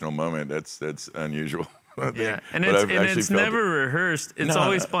emotional moment. That's unusual. Yeah, and But I've actually it's felt never rehearsed. It's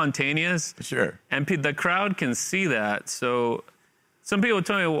always spontaneous. Sure. And the crowd can see that. So some people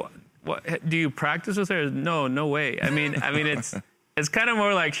tell me, "What do you practice with her?" No way. I mean, it's kind of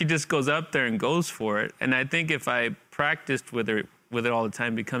more like she just goes up there and goes for it. And I think if I practiced with it all the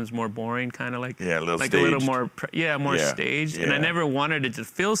time, it becomes more boring, kind of like Yeah, a little like staged. a little more more Yeah, staged. And I yeah. never wanted it to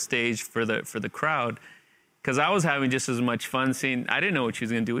feel staged for the crowd because I was having just as much fun seeing. I didn't know what she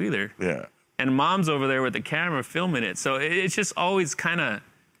was going to do either. Yeah. And Mom's over there with the camera filming it. So it's just always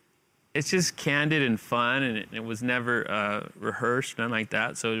it's just candid and fun. And it was never rehearsed, nothing like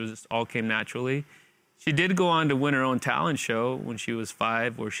that. So it was just all came naturally. She did go on to win her own talent show when she was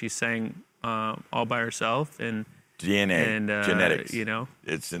 5, where she sang all by herself. And DNA, and genetics.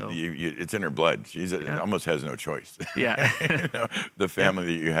 It's it's in her blood. She's almost has no choice. Yeah. The family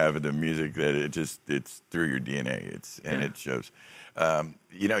that you have and the music that it's through your DNA. It shows.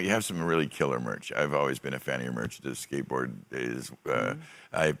 You have some really killer merch. I've always been a fan of your merch. The skateboard is.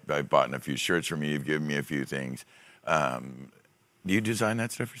 I've bought a few shirts from you. You've given me a few things. Do you design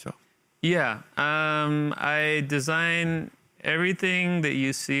that stuff yourself? Yeah. I design everything that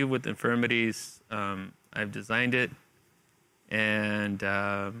you see with Infirmities. I've designed it. And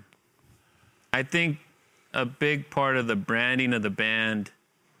I think a big part of the branding of the band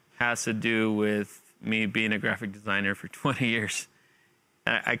has to do with me being a graphic designer for 20 years.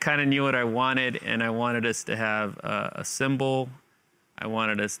 I kind of knew what I wanted, and I wanted us to have a symbol. I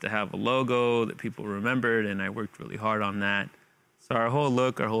wanted us to have a logo that people remembered, and I worked really hard on that. So our whole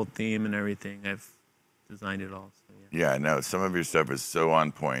look, our whole theme and everything, I've designed it all. So, Yeah, no, some of your stuff is so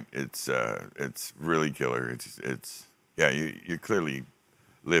on point. It's really killer. You clearly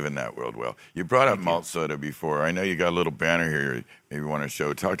live in that world well. You brought up malt soda before. I know you got a little banner here. Maybe you want to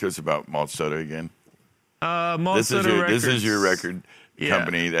show. Talk to us about malt soda again. Malt Soda Records. This is your record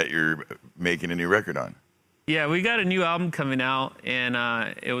company that you're making a new record on. Yeah, we got a new album coming out, and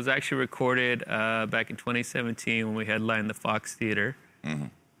it was actually recorded back in 2017 when we headlined the Fox Theater. Mm-hmm.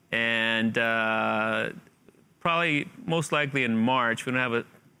 And probably most likely in March. We don't have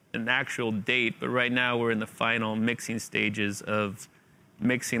an actual date, but right now we're in the final mixing stages of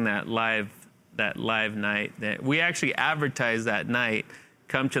mixing that live night. That we actually advertised that night.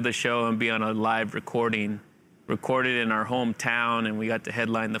 Come to the show and be on a live recorded in our hometown, and we got to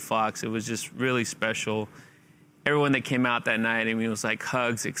headline the Fox. It was just really special. Everyone that came out that night, I mean, it was like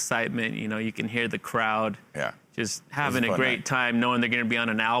hugs, excitement. You can hear the crowd just having a great time, knowing they're going to be on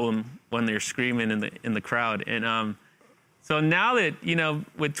an album when they're screaming in the crowd. And so now that,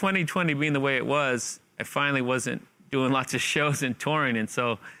 with 2020 being the way it was, I finally wasn't doing lots of shows and touring. And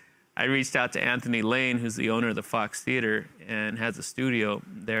so I reached out to Anthony Lane, who's the owner of the Fox Theater and has a studio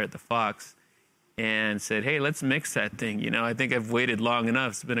there at the Fox, and said, hey, let's mix that thing. I think I've waited long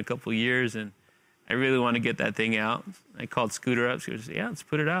enough. It's been a couple of years, and I really want to get that thing out. I called Scooter up. She was, yeah, let's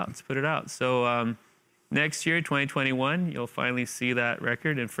put it out. Let's put it out. So next year, 2021, you'll finally see that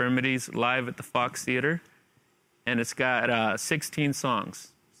record, Infirmities, live at the Fox Theater. And it's got 16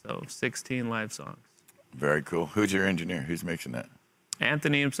 songs. So 16 live songs. Very cool. Who's your engineer? Who's mixing that?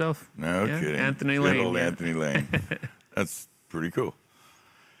 Anthony himself. No kidding. Anthony Good Lane. old Anthony Lane. That's pretty cool.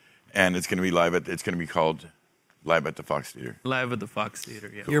 And it's going to be it's going to be called Live at the Fox Theater. Live at the Fox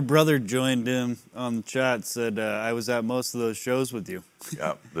Theater, yeah. Your brother joined in on the chat, said, I was at most of those shows with you.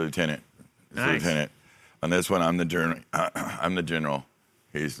 Yeah, the lieutenant. Nice. The lieutenant. On this one, I'm the general.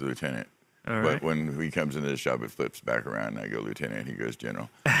 He's the lieutenant. All right. But when he comes into the shop, it flips back around, and I go lieutenant. He goes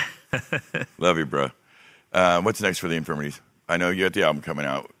general. Love you, bro. What's next for the Infirmities? I know you got the album coming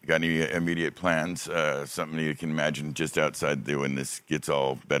out. Got any immediate plans? Something you can imagine just outside when this gets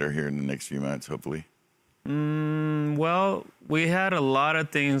all better here in the next few months, hopefully? Well, we had a lot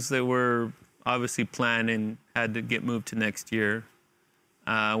of things that were obviously planned and had to get moved to next year.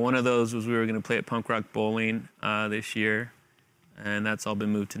 One of those was we were going to play at Punk Rock Bowling this year, and that's all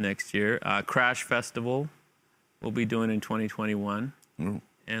been moved to next year. Crash Festival we'll be doing in 2021,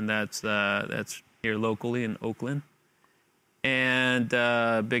 and that's here locally in Oakland. And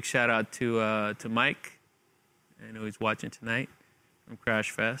big shout out to Mike. I know he's watching tonight from Crash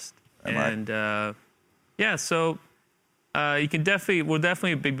Fest. And yeah, so we'll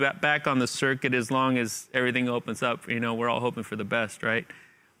definitely be back on the circuit as long as everything opens up. You know, we're all hoping for the best, right?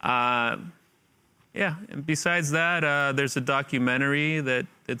 Yeah, and besides that, there's a documentary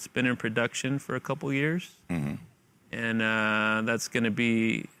that's been in production for a couple years. Mm-hmm. And that's going to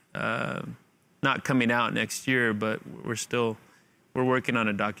be not coming out next year, but we're working on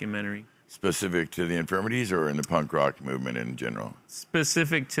a documentary. Specific to the Infirmities or in the punk rock movement in general?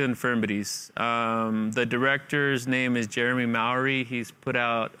 Specific to Infirmities. The director's name is Jeremy Mowry. He's put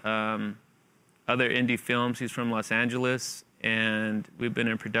out other indie films. He's from Los Angeles, and we've been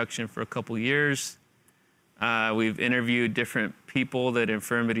in production for a couple years. We've interviewed different people that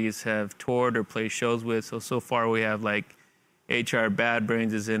Infirmities have toured or played shows with. So far we have like H.R. Bad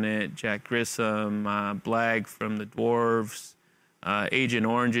Brains is in it, Jack Grissom, Blag from the Dwarves, Agent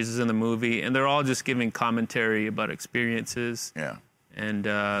Oranges is in the movie, and they're all just giving commentary about experiences. Yeah. And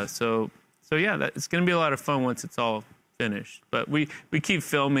so yeah, it's going to be a lot of fun once it's all finished. But we keep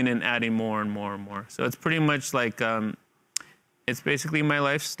filming and adding more and more and more. So it's pretty much like it's basically my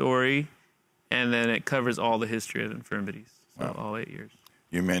life story, and then it covers all the history of Infirmities, so all 8 years.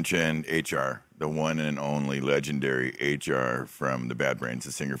 You mentioned HR, the one and only legendary HR from the Bad Brains,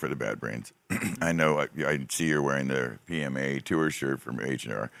 the singer for the Bad Brains. I know I see you're wearing the PMA tour shirt from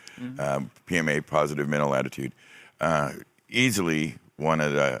HR, PMA, Positive Mental Attitude. Easily one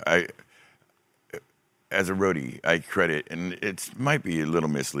of the, as a roadie, I credit, and it might be a little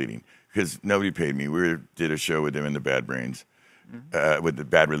misleading because nobody paid me. We did a show with them in the Bad Brains, with the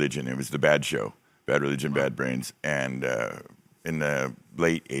Bad Religion. It was the Bad Show, Bad Religion, Bad Brains, and in the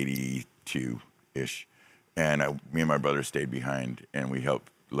late 82-ish, and me and my brother stayed behind, and we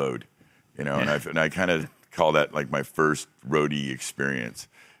helped load, you know, and I kind of call that like my first roadie experience.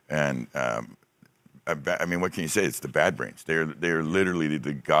 And I mean, what can you say? It's the Bad Brains. They're literally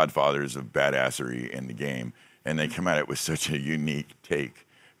the godfathers of badassery in the game, and they come at it with such a unique take.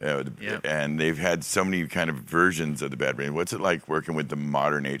 And they've had so many kind of versions of the Bad Brains. What's it like working with the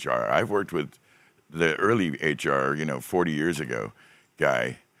modern HR? I've worked with the early HR, 40 years ago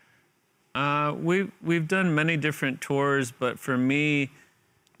guy. We've done many different tours, but for me,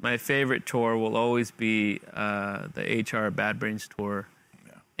 my favorite tour will always be the HR Bad Brains tour.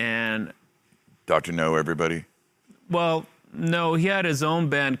 Yeah. And Dr. No, everybody? Well, no, he had his own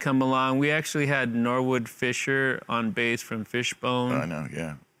band come along. We actually had Norwood Fisher on bass from Fishbone. I know,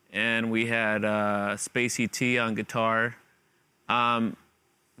 yeah. And we had Spacey T on guitar.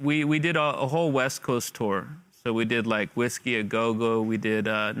 We did a whole West Coast tour. So we did like Whiskey A Go-Go. We did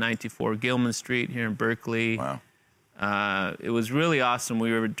 94 Gilman Street here in Berkeley. Wow. It was really awesome.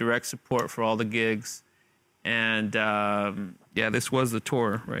 We were direct support for all the gigs. And yeah, this was the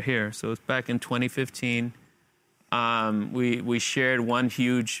tour right here. So it's back in 2015. We shared one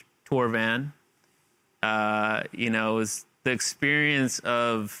huge tour van. It was the experience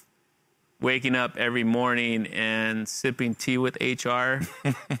of waking up every morning and sipping tea with HR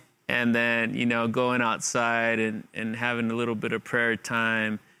and then, going outside and having a little bit of prayer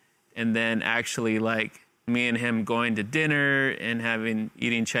time, and then actually like me and him going to dinner and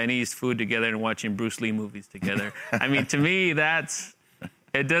eating Chinese food together and watching Bruce Lee movies together. I mean, to me,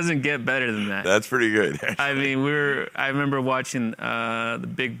 it doesn't get better than that. That's pretty good. I mean, I remember watching The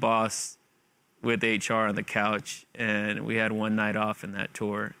Big Boss with HR on the couch, and we had one night off in that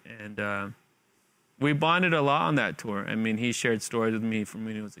tour. And we bonded a lot on that tour. I mean, he shared stories with me from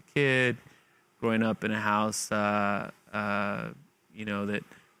when he was a kid, growing up in a house, that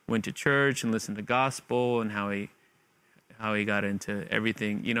went to church and listened to gospel, and how he got into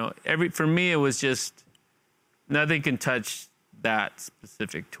everything. For me, it was just nothing can touch that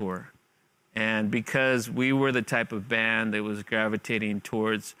specific tour. And because we were the type of band that was gravitating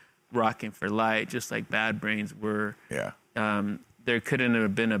towards rocking for light, just like Bad Brains were, there couldn't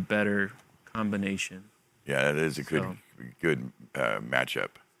have been a better combination. Yeah, that is a good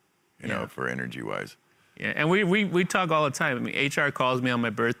matchup, for energy-wise. Yeah, and we talk all the time. I mean, HR calls me on my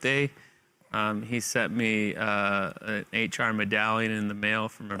birthday. He sent me an HR medallion in the mail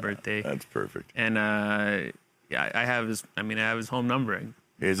for my birthday. That's perfect. And I have his home number.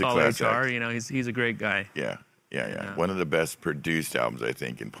 He's a call class HR. act. He's a great guy. Yeah. One of the best produced albums, I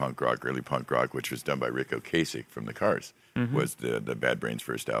think, in punk rock, early punk rock, which was done by Rick Ocasek from the Cars, was the Bad Brains'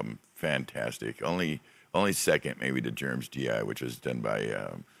 first album. Fantastic. Only second, maybe, to Germs GI, which was done by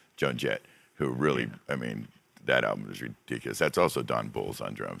Joan Jett, who really, that album was ridiculous. That's also Don Bowles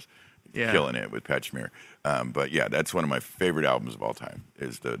on drums. Killing it with Pat Schmear. But yeah, that's one of my favorite albums of all time.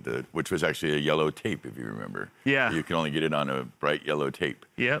 Is the which was actually a yellow tape, if you remember. Yeah. You can only get it on a bright yellow tape.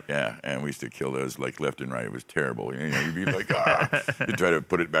 Yep. Yeah, and we used to kill those like left and right. It was terrible. You'd be like, you try to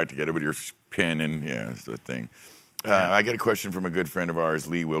put it back together with your pen, and it's the thing. I got a question from a good friend of ours,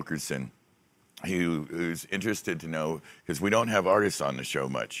 Lee Wilkerson, who's interested to know, because we don't have artists on the show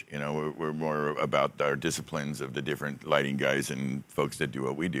much. We're more about our disciplines of the different lighting guys and folks that do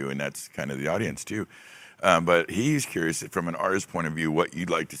what we do, and that's kind of the audience too. But he's curious from an artist point of view what you'd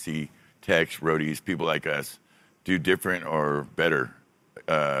like to see techs, roadies, people like us do different or better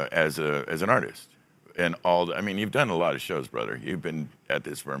as an artist. And you've done a lot of shows, brother. You've been at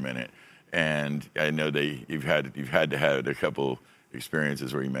this for a minute, and I know you've had to have a couple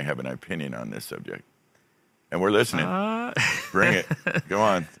experiences where you may have an opinion on this subject. And we're listening. Bring it. Go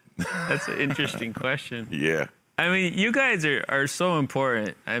on. That's an interesting question. Yeah. You guys are so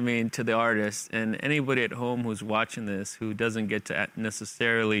important, to the artist, and anybody at home who's watching this who doesn't get to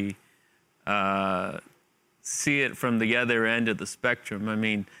necessarily see it from the other end of the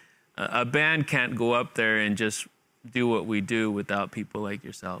spectrum. A band can't go up there and just do what we do without people like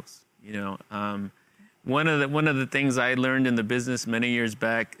yourselves. One of the things I learned in the business many years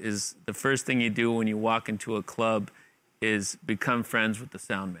back is the first thing you do when you walk into a club is become friends with the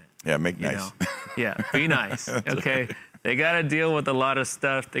sound man. Yeah, make nice. Be nice. Okay, they got to deal with a lot of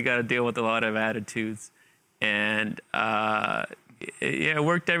stuff. They got to deal with a lot of attitudes, and it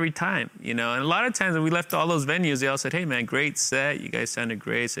worked every time. And a lot of times when we left all those venues, they all said, "Hey, man, great set. You guys sounded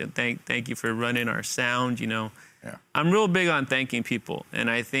great. So thank you for running our sound." Yeah. I'm real big on thanking people, and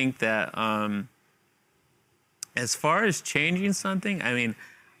I think that. As far as changing something,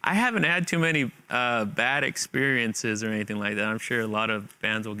 I haven't had too many bad experiences or anything like that. I'm sure a lot of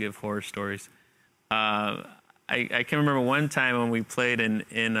bands will give horror stories. I can remember one time when we played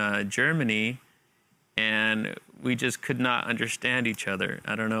in Germany, and we just could not understand each other.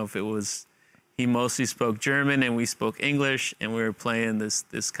 I don't know if it was he mostly spoke German and we spoke English, and we were playing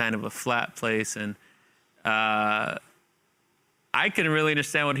this kind of a flat place, and I couldn't really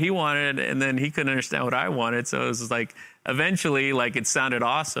understand what he wanted, and then he couldn't understand what I wanted. So it was like, eventually, it sounded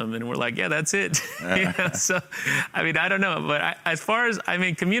awesome, and we're like, yeah, that's it. So, I don't know. But as far as,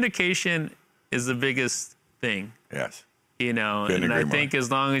 communication is the biggest thing. Yes. And I think as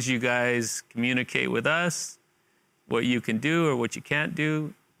long as you guys communicate with us, what you can do or what you can't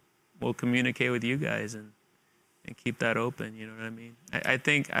do, we'll communicate with you guys and keep that open. You know what I mean? I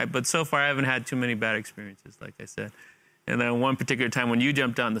think, but so far I haven't had too many bad experiences, like I said. And then one particular time when you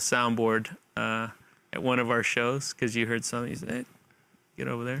jumped on the soundboard at one of our shows because you heard something, you said, "Hey, get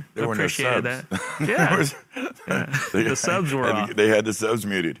over there." There were no subs. That. Yeah. The subs were off. They had the subs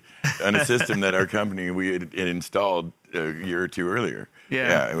muted on a system that our company we had installed a year or two earlier.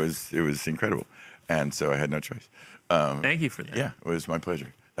 Yeah, it was incredible, and so I had no choice. Thank you for that. Yeah, it was my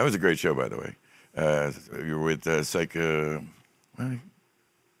pleasure. That was a great show, by the way. You were with Psycho.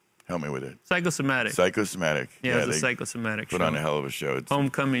 Help me with it. Psychosomatic. Yeah, it was a Psychosomatic show. Put on a hell of a show.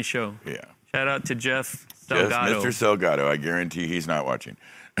 Homecoming show. Yeah. Shout out to Jeff Delgado. Mr. Delgado. I guarantee he's not watching.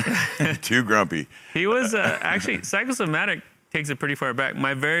 Too grumpy. He was actually, Psychosomatic takes it pretty far back.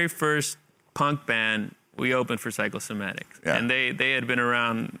 My very first punk band, we opened for Psychosomatic. Yeah. And they had been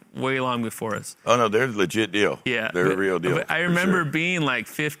around way long before us. Oh, no, they're a legit deal. Yeah. They're a real deal. But I remember being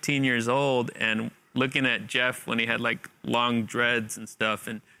 15 years old and looking at Jeff when he had long dreads and stuff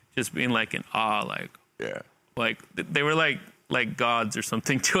and just being in awe, yeah, they were like like gods or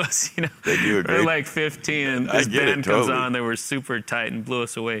something to us, you know. They do a great. We're like 15, and I this get it, band comes totally. on. They were super tight and blew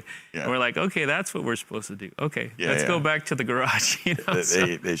us away. Yeah. And we're like, okay, that's what we're supposed to do. Okay, Yeah, let's yeah. go back to the garage. You know, so-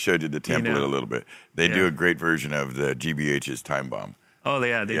 They showed you the template know. a little bit. They do Yeah. a great version of the GBH's Time Bomb. oh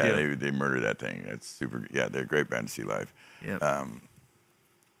yeah, they Yeah, do. they murder that thing. That's super. Yeah, they're a great band to see live. Yep.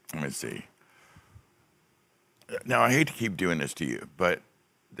 Let me see. Now, I hate to keep doing this to you, but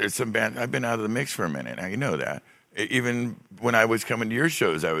there's some band. I've been out of the mix for a minute. Now, you know that. Even when I was coming to your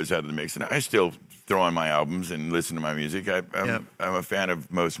shows, I was out of the mix, and I still throw on my albums and listen to my music. I'm a fan of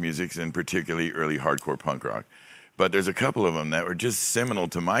most musics, and particularly early hardcore punk rock. But there's a couple of them that were just seminal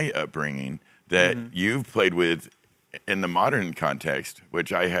to my upbringing that you've played with in the modern context,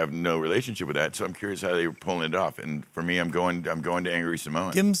 which I have no relationship with that. So I'm curious how they were pulling it off. And for me, I'm going to Angry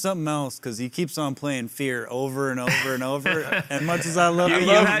Samoan. Give him something else because he keeps on playing Fear over and over and over. As much as I love You've it,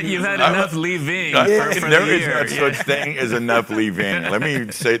 had enough leaving for There the is year. no such thing as enough leaving. Let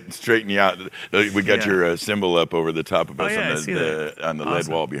me straighten you out. We got your symbol up over the top of us yeah, I see that. on the lead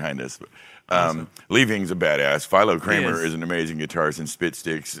Awesome. wall behind us. Leaving's a badass. Philo Kramer is. is an amazing guitarist, and Spit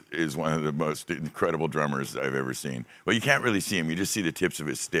Sticks is one of the most incredible drummers I've ever seen. Well, you can't really see him; you just see the tips of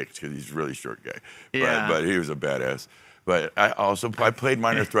his sticks because he's a really short guy. Yeah. But he was a badass. But I played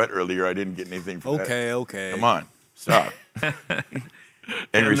Minor Threat earlier. I didn't get anything for that. okay. Come on, stop.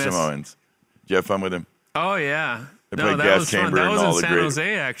 Angry miss- Samoans. Did you have fun with him? Oh yeah. They No, played that Gas was fun. Chamber That and was all in the San great-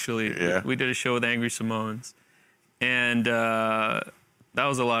 Jose actually. Yeah. We did a show with Angry Samoans, and that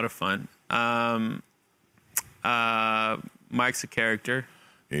was a lot of fun. Mike's a character.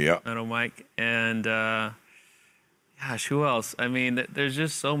 Yeah. I know Mike, and gosh, who else? I mean, there's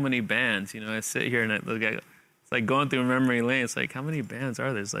just so many bands. You know, I sit here and I look at. It's like going through memory lane. It's like, how many bands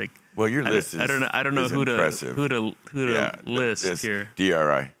are there? It's like, Well, your list is I don't know is who impressive. to list it's here.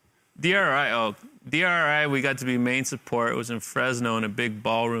 DRI. DRI, we got to be main support. It was in Fresno in a big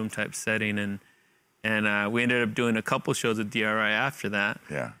ballroom type setting, and we ended up doing a couple shows with DRI after that.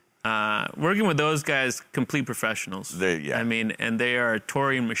 Yeah. Working with those guys, complete professionals. I mean, and they are a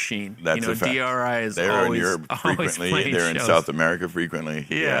touring machine. That's a fact. DRI is They're always in Europe always frequently. playing They're in shows. South America frequently.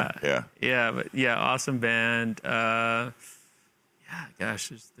 Yeah. Yeah. Awesome band. Gosh,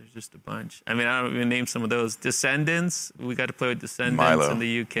 there's just a bunch. I mean, I don't even name some of those. Descendants, we got to play with Descendants Milo, in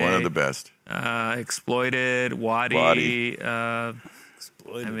the UK. one of the best. Exploited, Wadi. I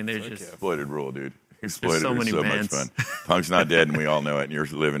mean, they're just Exploited rule, dude. Exploited so is many so bands. much fun. Punk's not dead, and we all know it, and you're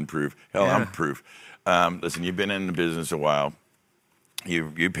living proof. Hell, Yeah. I'm proof. Listen, you've been in the business a while.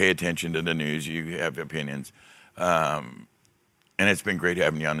 You pay attention to the news. You have opinions. And it's been great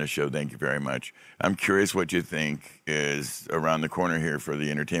having you on this show. Thank you very much. I'm curious what you think is around the corner here for the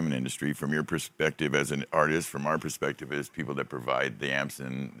entertainment industry, from your perspective as an artist, from our perspective as people that provide the amps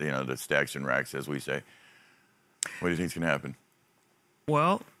and the stacks and racks, as we say. What do you think is going to happen?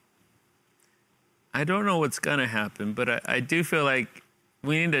 Well, I don't know what's going to happen, but I do feel like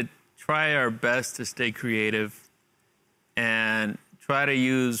we need to try our best to stay creative and try to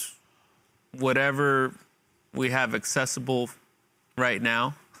use whatever we have accessible right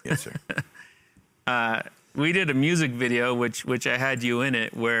now. Yes, sir. We did a music video, which I had you in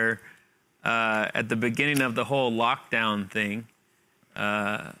it, where at the beginning of the whole lockdown thing,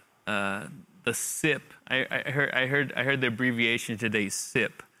 the SIP. I heard the abbreviation today,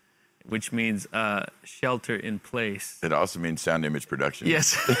 SIP, which means shelter in place. It also means sound image production. Yes.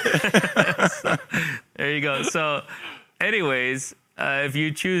 So, there you go. So, anyways, if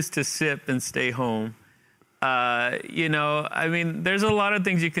you choose to sip and stay home, I mean, there's a lot of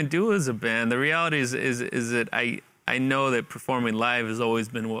things you can do as a band. The reality is that I know that performing live has always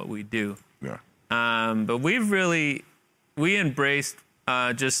been what we do. Yeah. But we embraced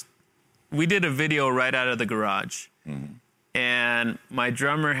we did a video right out of the garage. Mm-hmm. And my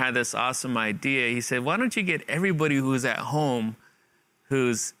drummer had this awesome idea. He said, why don't you get everybody who's at home,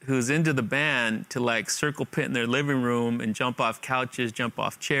 who's into the band, to like circle pit in their living room and jump off couches, jump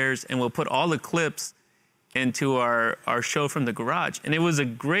off chairs, and we'll put all the clips into our show from the garage. And it was a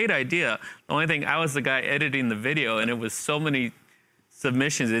great idea. The only thing, I was the guy editing the video, and it was so many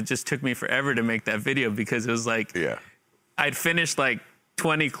submissions, it just took me forever to make that video, because it was like, I'd finished like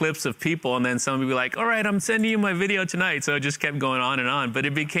 20 clips of people, and then somebody would be like, all right, I'm sending you my video tonight. So it just kept going on and on. But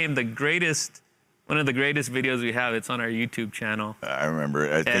it became one of the greatest videos we have. It's on our YouTube channel. I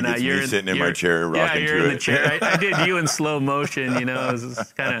remember. I think it's me sitting in my chair rocking to it. Yeah, you're in the chair. I did you in slow motion, It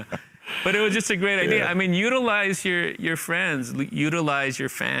was kind of... But it was just a great idea. Yeah. I mean, utilize your friends, utilize your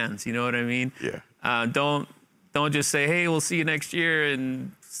fans. You know what I mean? Yeah. Don't just say, hey, we'll see you next year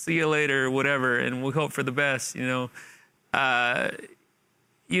and see you later, or whatever, and we hope for the best. You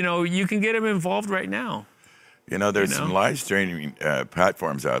can get them involved right now. There's some live streaming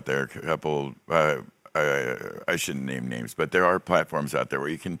platforms out there. A couple, I shouldn't name names, but there are platforms out there where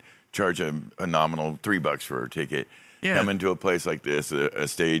you can charge a nominal $3 for a ticket. Yeah. Come into a place like this,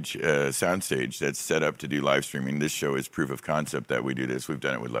 a sound stage that's set up to do live streaming. This show is proof of concept that we do this. We've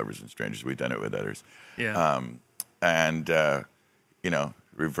done it with Lovers and Strangers. We've done it with others. Yeah.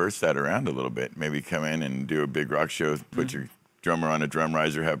 Reverse that around a little bit. Maybe come in and do a big rock show, put your drummer on a drum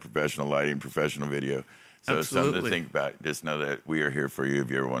riser, have professional lighting, professional video. So it's something to think about. Just know that we are here for you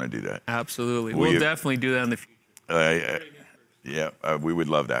if you ever want to do that. Absolutely. We'll definitely do that in the future. We would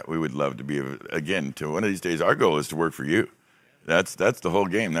love that. We would love to be, again, to one of these days, our goal is to work for you. That's the whole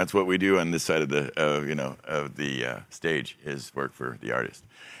game. That's what we do on this side of the stage is work for the artist.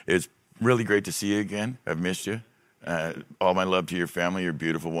 It's really great to see you again. I've missed you. All my love to your family, your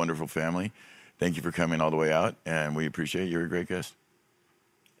beautiful, wonderful family. Thank you for coming all the way out, and we appreciate you. You're a great guest.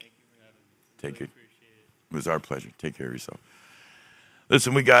 Thank you for having me. Take care. Appreciate it. It was our pleasure. Take care of yourself.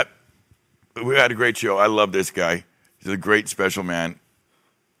 Listen, we had a great show. I love this guy. He's a great special man.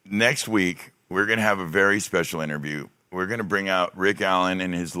 Next week, we're going to have a very special interview. We're going to bring out Rick Allen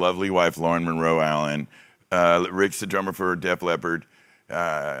and his lovely wife, Lauren Monroe Allen. Rick's the drummer for Def Leppard.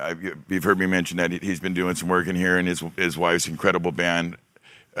 You've heard me mention that he's been doing some work in here, and his wife's incredible band,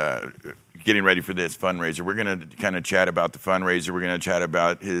 getting ready for this fundraiser. We're going to kind of chat about the fundraiser. We're going to chat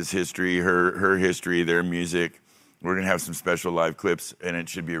about his history, her history, their music. We're going to have some special live clips, and it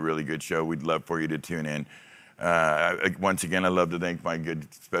should be a really good show. We'd love for you to tune in. Once again, I'd love to thank my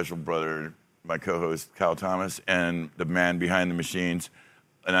good special brother, my co-host, Kyle Thomas, and the man behind the machines,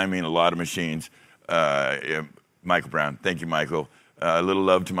 and I mean a lot of machines, Michael Brown. Thank you, Michael. A little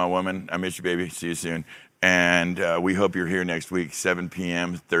love to my woman. I miss you, baby. See you soon. And we hope you're here next week, 7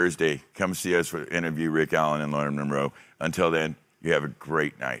 p.m. Thursday. Come see us for interview Rick Allen and Lauren Monroe. Until then, you have a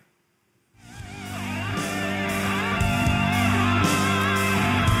great night.